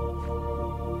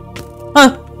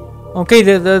 Ah! Okay,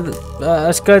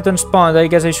 the skeleton spawned. I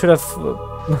guess I should have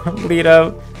lit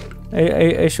up...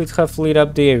 I should have lit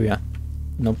up the area.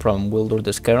 No problem, we'll do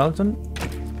the skeleton.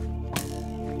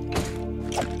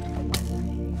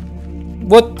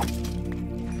 What?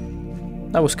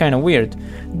 That was kind of weird.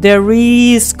 There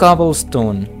is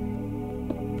cobblestone.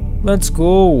 Let's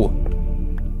go.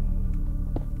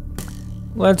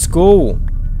 Let's go.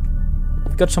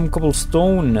 We've got some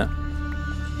cobblestone.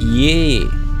 Yeah.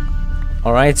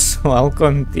 Alright, so I'll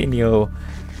continue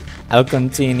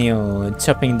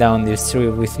chopping down this tree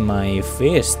with my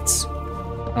fists.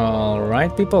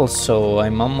 Alright people, so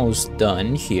I'm almost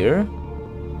done here.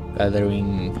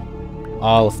 Gathering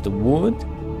all of the wood.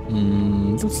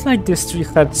 Looks like this tree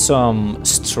had some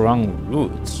strong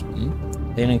roots.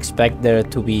 Didn't expect there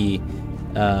to be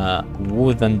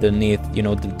wood underneath, you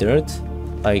know, the dirt,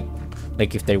 like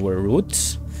if there were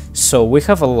roots. So we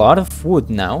have a lot of wood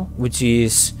now, which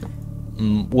is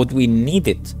what we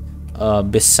needed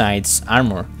besides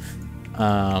armor.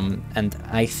 And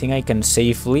I think I can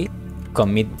safely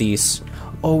commit this.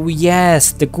 Oh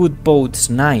yes, the good boats.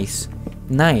 Nice.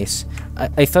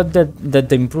 I thought that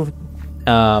the improved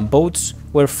boats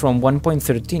were from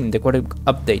 1.13, the quarter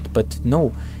update, but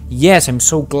no. Yes, I'm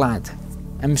so glad.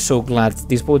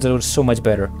 These boats are so much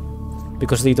better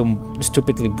because they don't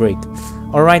stupidly break.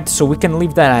 Alright, so we can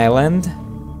leave that island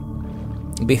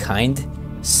behind.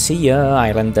 See ya,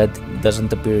 island that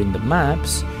doesn't appear in the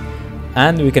maps.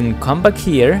 And we can come back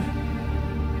here.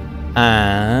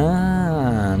 And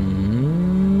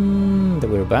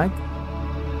we're back.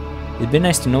 It'd be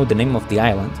nice to know the name of the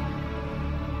island.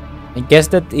 I guess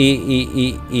that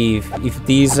if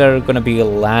these are gonna be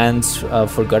lands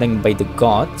forgotten by the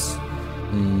gods,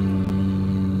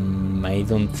 I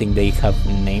don't think they have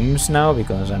names now,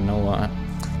 because I know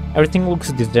everything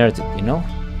looks deserted, you know?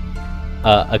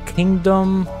 A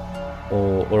kingdom,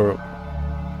 or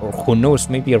who knows,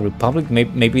 maybe a republic,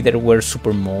 maybe they were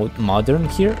super modern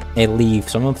here. I leave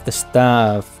some of the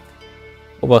stuff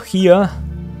over here.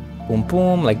 Boom,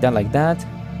 boom, like that.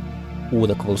 Ooh,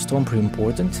 the cobblestone, pretty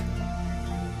important.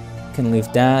 Can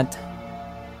leave that.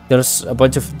 There's a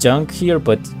bunch of junk here,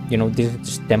 but you know, this is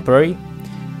just temporary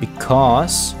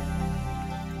because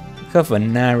we have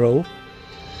an arrow.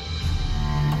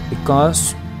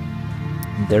 Because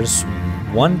there's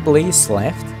one place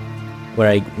left where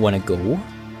I want to go,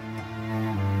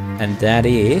 and that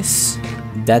is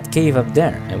that cave up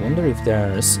there. I wonder if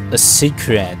there's a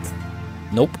secret.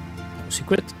 Nope, no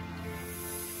secret.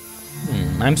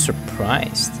 I'm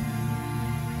surprised,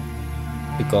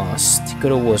 because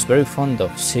Tikuro was very fond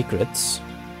of secrets.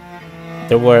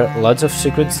 There were lots of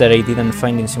secrets that I didn't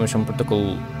find in Simulation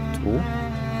Protocol 2,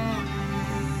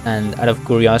 and out of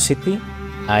curiosity,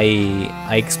 I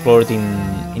explored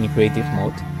in creative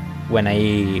mode when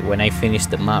I finished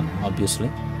the map.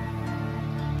 Obviously,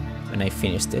 when I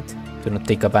finished it, to not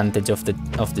take advantage of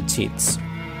the cheats.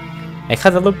 I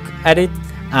had a look at it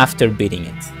after beating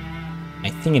it. I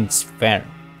think it's fair.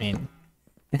 I mean,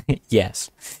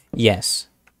 yes.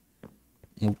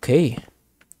 Okay.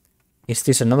 Is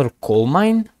this another coal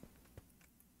mine?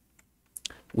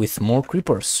 With more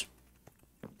creepers.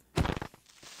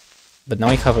 But now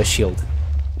I have a shield.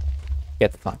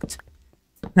 Get fucked.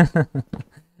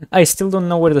 I still don't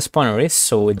know where the spawner is,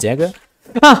 so Jagga.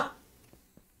 Ah!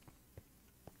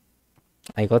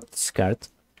 I got scared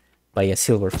by a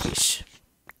silverfish.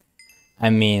 I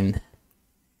mean,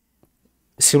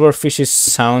 silverfishes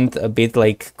sound a bit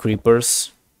like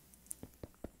creepers.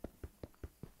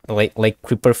 Like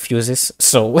creeper fuses,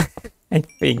 so I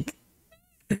think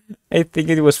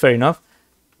it was fair enough.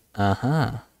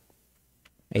 I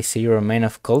see you're a man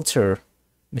of culture,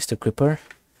 Mr. Creeper,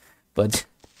 but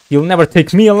you'll never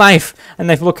take me alive,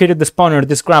 and I've located the spawner,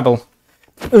 this gravel.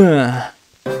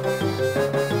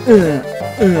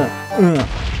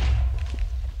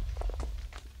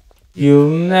 You'll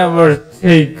never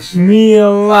take me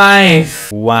alive.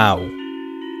 Wow.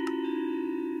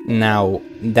 Now,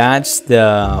 that's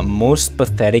the most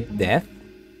pathetic death.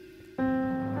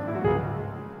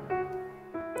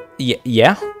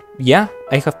 Yeah.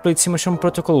 I have played Simulation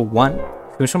Protocol 1,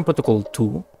 Simulation Protocol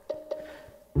 2,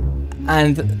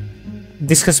 and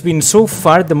this has been so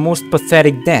far the most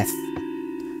pathetic death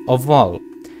of all.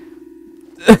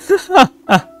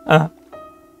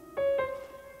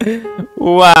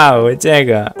 Wow,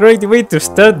 Jagga. Great way to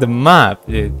start the map,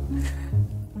 dude.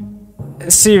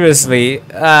 Seriously,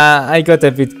 I got a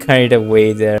bit carried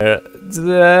away there.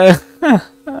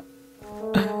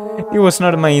 It was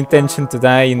not my intention to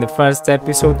die in the first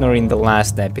episode nor in the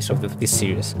last episode of this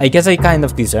series. I guess I kind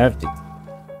of deserved it.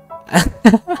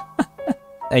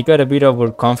 I got a bit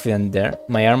overconfident there.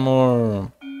 My armor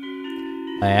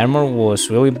was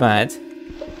really bad.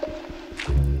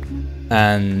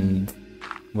 And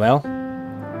well,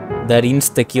 that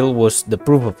insta-kill was the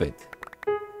proof of it.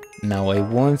 Now I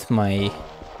want my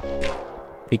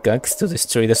pickaxe to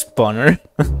destroy the spawner.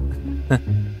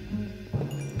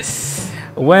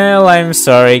 Well, I'm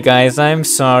sorry, guys, I'm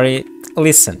sorry.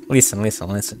 Listen.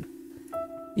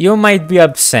 You might be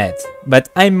upset, but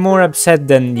I'm more upset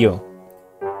than you.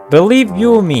 Believe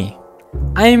you me,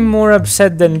 I'm more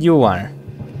upset than you are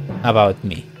about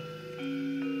me.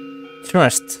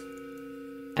 Trust.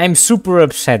 I'm super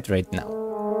upset right now.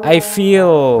 I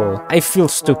feel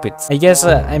stupid. I guess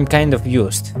I'm kind of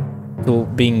used to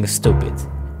being stupid.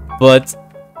 But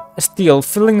still,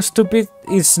 feeling stupid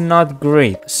is not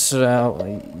great.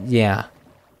 So, yeah.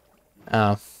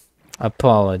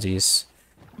 Apologies.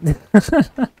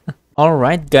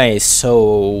 Alright, guys,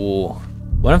 so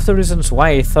one of the reasons why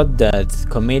I thought that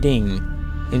committing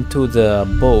into the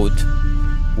boat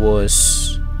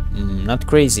was not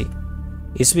crazy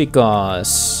is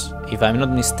because, if I'm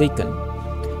not mistaken,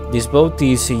 this boat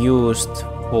is used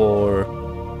for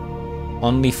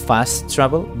only fast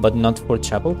travel but not for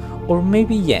travel, or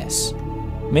maybe yes,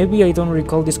 maybe I don't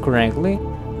recall this correctly,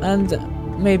 and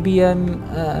maybe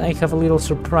I have a little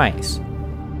surprise.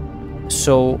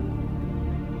 So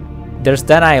there's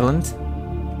that island,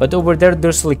 but over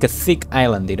there's like a thick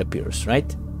island, it appears,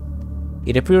 right?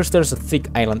 It appears there's a thick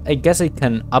island. I guess I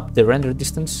can up the render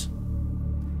distance.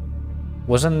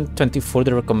 Wasn't 24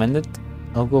 the recommended?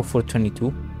 I'll go for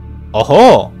 22.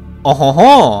 Oh-ho!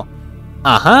 Oh-ho-ho!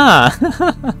 Aha!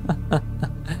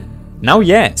 Now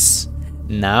yes.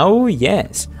 Now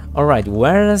yes. Alright,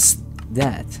 where's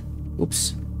that?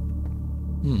 Oops.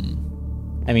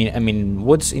 I mean,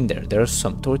 what's in there? There are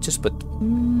some torches, but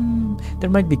there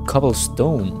might be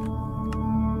cobblestone.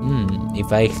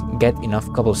 If I get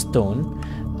enough cobblestone,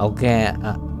 I'll get.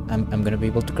 I'm gonna be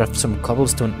able to craft some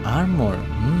cobblestone armor.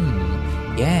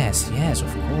 Yes,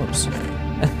 of course.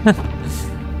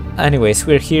 Anyways,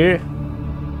 we're here.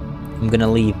 I'm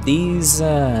gonna leave these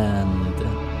and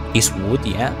this wood.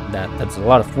 Yeah, that's a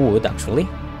lot of wood actually.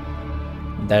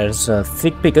 There's a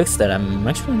thick pickaxe that I'm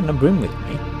actually gonna bring with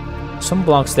me. Some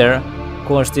blocks there,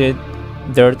 coarse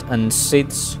dirt and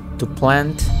seeds to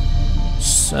plant.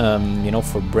 You know,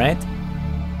 for bread.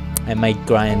 I might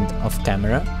grind off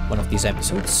camera one of these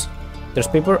episodes. There's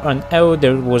paper and oh,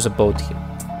 there was a boat here.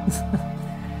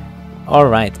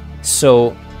 Alright,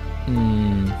 so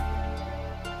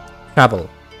travel.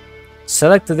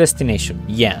 Select the destination.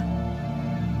 Yeah,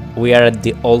 we are at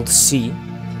the old sea,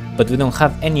 but we don't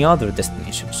have any other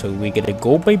destination, so we gotta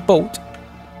go by boat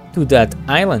to that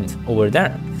island over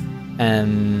there.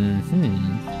 And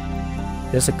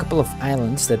there's a couple of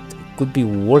islands that could be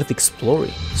worth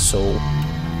exploring, so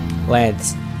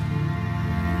let's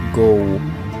go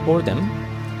for them.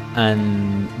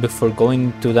 And before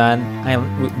going to that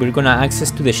island, we're gonna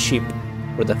access to the ship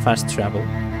for the fast travel.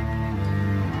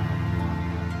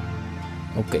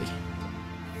 Okay,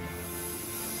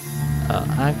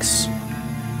 axe.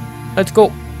 Let's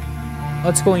go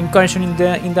incursion in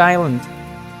the island.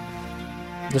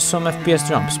 There's some FPS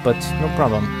jumps, but no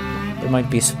problem. There might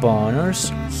be spawners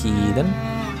hidden.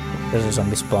 There's a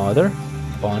zombie spawner,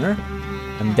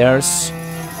 and there's.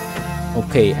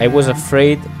 Okay, I was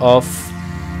afraid of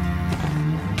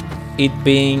it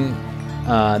being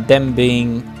them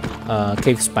being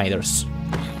cave spiders.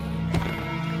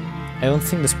 I don't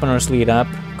think the spawners lit up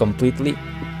completely.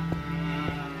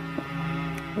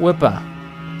 Wepa.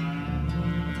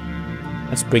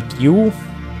 Let's break you.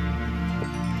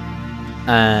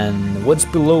 And what's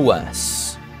below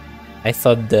us? I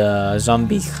thought the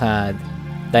zombie had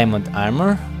diamond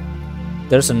armor.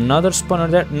 There's another spawner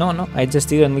there. No, I just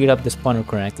didn't lit up the spawner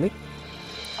correctly.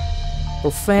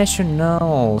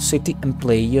 Professional city and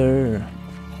player.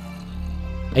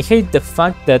 I hate the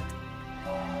fact that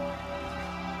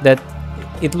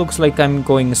it looks like I'm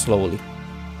going slowly.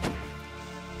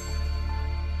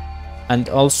 And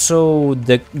also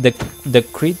the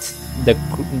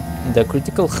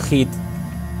critical hit.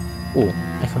 Oh,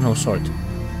 I have no sword.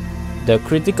 The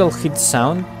critical hit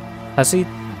sound, has it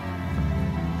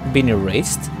been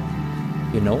erased?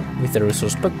 You know, with the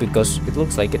resource pack, because it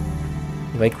looks like it.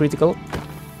 If I critical.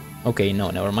 Okay, no,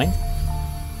 never mind.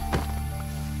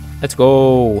 Let's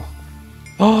go.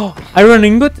 Oh, iron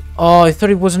ingot? Oh, I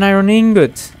thought it was an iron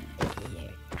ingot.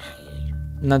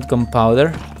 Not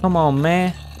gunpowder. Come on,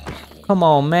 man. Come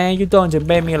on, man. You don't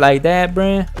debate me like that,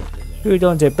 bruh. You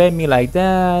don't debate me like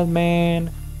that, man.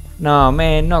 No,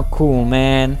 man, not cool,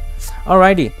 man.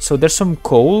 Alrighty, so there's some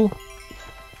coal.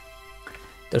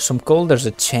 There's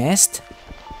a chest.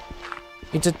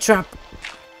 It's a trap.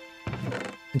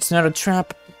 It's not a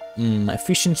trap.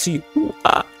 Efficiency.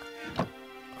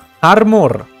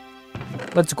 Armor.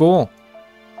 Let's go.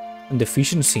 And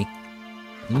efficiency.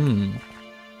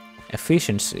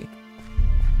 Efficiency.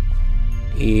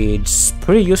 It's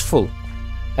pretty useful.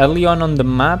 Early on the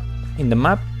map,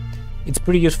 it's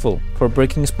pretty useful for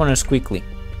breaking spawners quickly.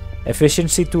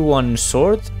 Efficiency 2 on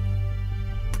sword,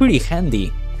 pretty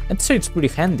handy. I'd say it's pretty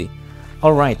handy.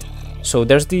 Alright, so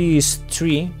there's this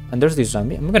tree and there's this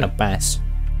zombie. I'm gonna pass.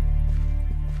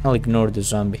 I'll ignore the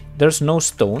zombie. There's no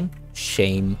stone.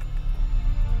 Shame.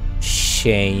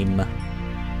 Shame.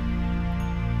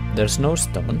 There's no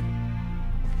stone.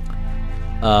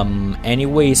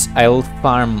 Anyways, I'll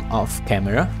farm off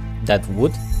camera that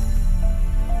wood.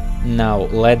 Now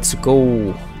let's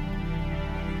go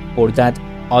for that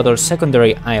other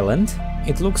secondary island.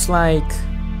 It looks like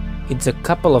it's a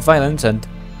couple of islands and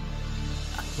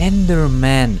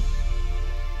Enderman.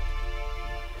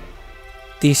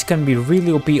 This can be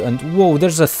really OP. And whoa,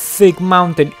 there's a thick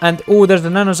mountain. And oh, there's the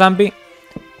nano zombie.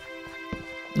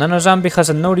 Nano zombie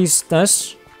hasn't noticed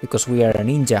us because we are a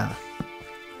ninja.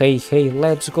 Hey, hey,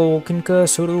 let's go,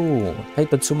 Kinkasuru. Hey,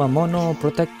 Tatsuma Mono,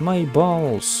 protect my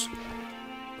balls.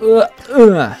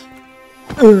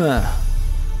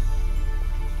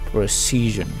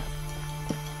 Precision.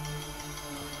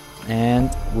 And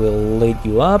we'll light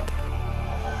you up.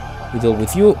 We deal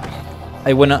with you.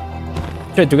 I wanna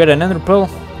try to get an ender pearl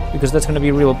because that's gonna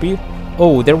be real OP.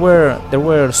 Oh, there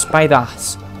were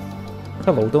spiders.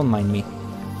 Hello, don't mind me.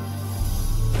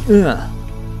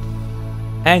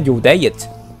 And you died.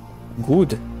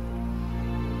 Good.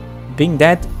 Being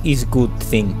dead is good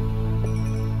thing.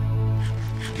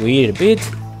 Wait a bit.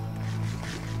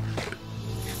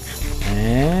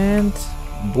 And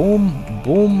boom,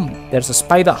 boom. There's a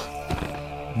spider.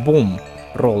 Boom.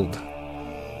 Rolled.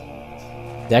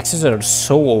 The axes are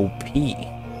so OP.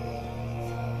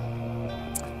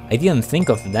 I didn't think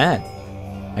of that.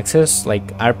 Axes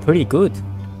like are pretty good.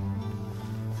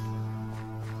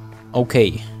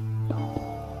 Okay.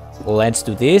 Let's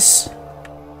do this.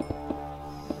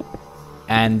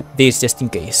 And this just in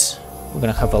case. We're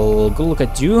gonna have a good look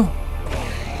at you.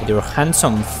 With your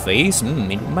handsome face.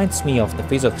 It reminds me of the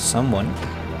face of someone.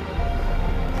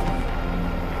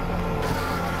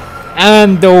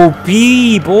 And OP,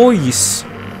 boys!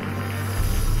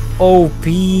 OP!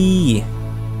 We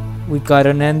got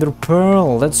an ender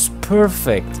pearl. That's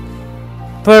perfect.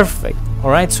 Perfect.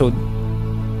 Alright, so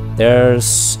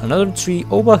there's another tree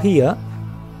over here.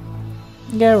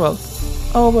 Geralt,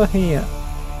 over here.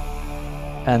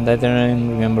 And I don't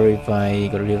remember if I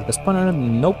got rid of the spawner.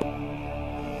 Nope.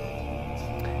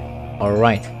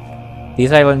 Alright.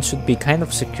 This island should be kind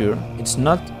of secure. It's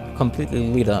not completely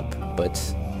lit up, but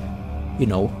you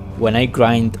know, when I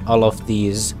grind all of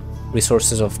these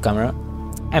resources of camera,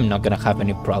 I'm not gonna have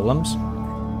any problems.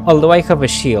 Although I have a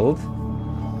shield,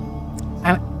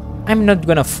 I'm not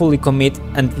gonna fully commit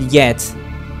and yet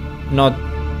not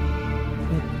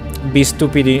be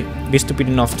stupid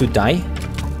enough to die.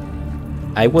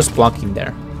 I was blocking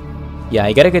there. Yeah,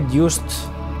 I gotta get used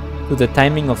to the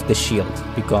timing of the shield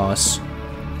because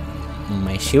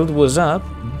my shield was up,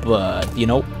 but you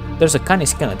know, there's a canny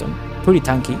skeleton, pretty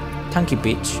tanky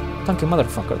bitch, tanky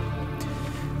motherfucker.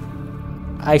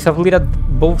 I have lit up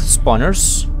both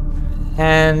spawners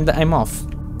and I'm off.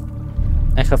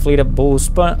 I have lit up both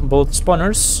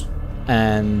spawners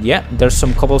and yeah, there's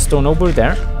some cobblestone over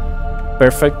there.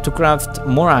 Perfect to craft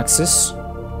more axes.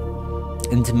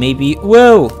 And maybe...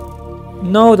 Whoa!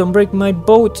 No, don't break my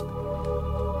boat!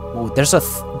 Oh, there's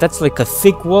that's like a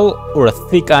thick wall or a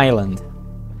thick island.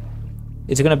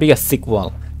 It's gonna be a thick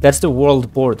wall. That's the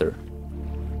world border.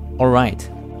 Alright.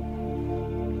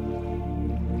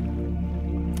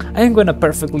 I'm gonna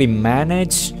perfectly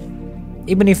manage.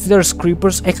 Even if there's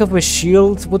creepers, I have a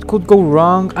shield. What could go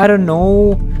wrong? I don't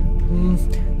know.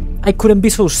 I couldn't be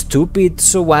so stupid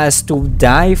so as to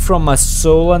die from a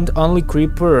soul and only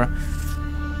creeper.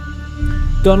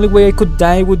 The only way I could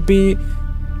die would be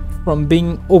from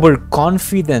being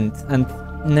overconfident, and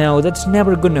no, that's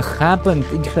never gonna happen.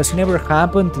 It has never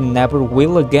happened and never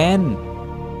will again.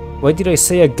 Why did I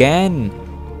say again?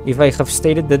 If I have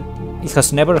stated that it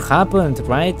has never happened,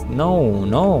 right?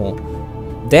 No.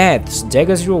 Deaths,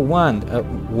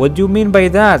 Jaga01. What do you mean by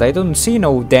that? I don't see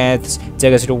no deaths,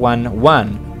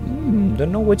 Jaga01.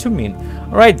 Don't know what you mean.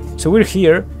 Alright, so we're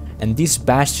here, and this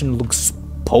bastion looks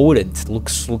potent.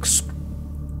 Looks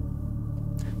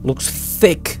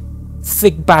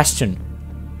thick bastion.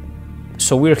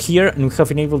 So we're here and we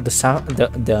have enabled the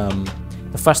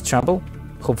fast travel.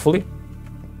 Hopefully,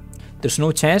 there's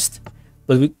no chest,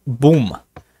 but we boom,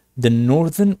 the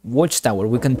northern watchtower.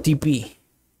 We can TP.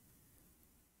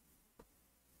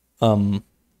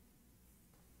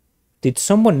 Did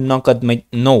someone knock at my...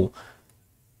 No.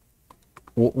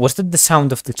 Was that the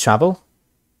sound of the travel?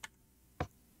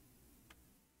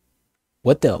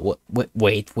 What the...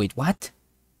 Wait, what?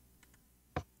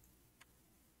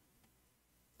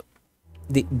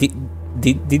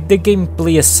 Did the game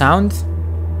play a sound?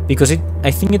 Because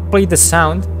I think it played the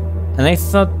sound, and I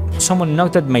thought someone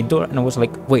knocked at my door, and I was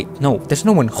like, wait, no, there's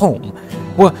no one home.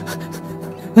 What?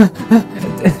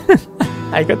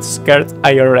 I got scared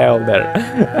IRL there.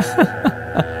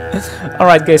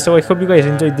 Alright guys, so I hope you guys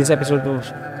enjoyed this episode of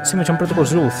Simulation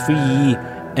Protocols Rule 3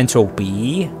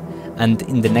 Entropy. And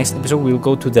in the next episode, we'll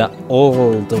go to the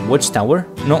old watchtower,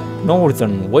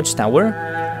 northern watchtower.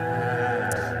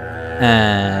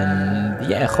 And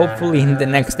yeah, hopefully in the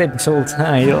next episode,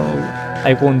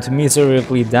 I won't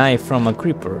miserably die from a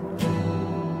creeper.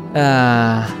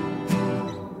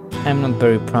 I'm not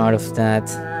very proud of that.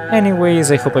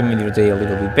 Anyways, I hope I made your day a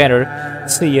little bit better.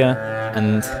 See ya,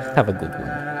 and have a good one.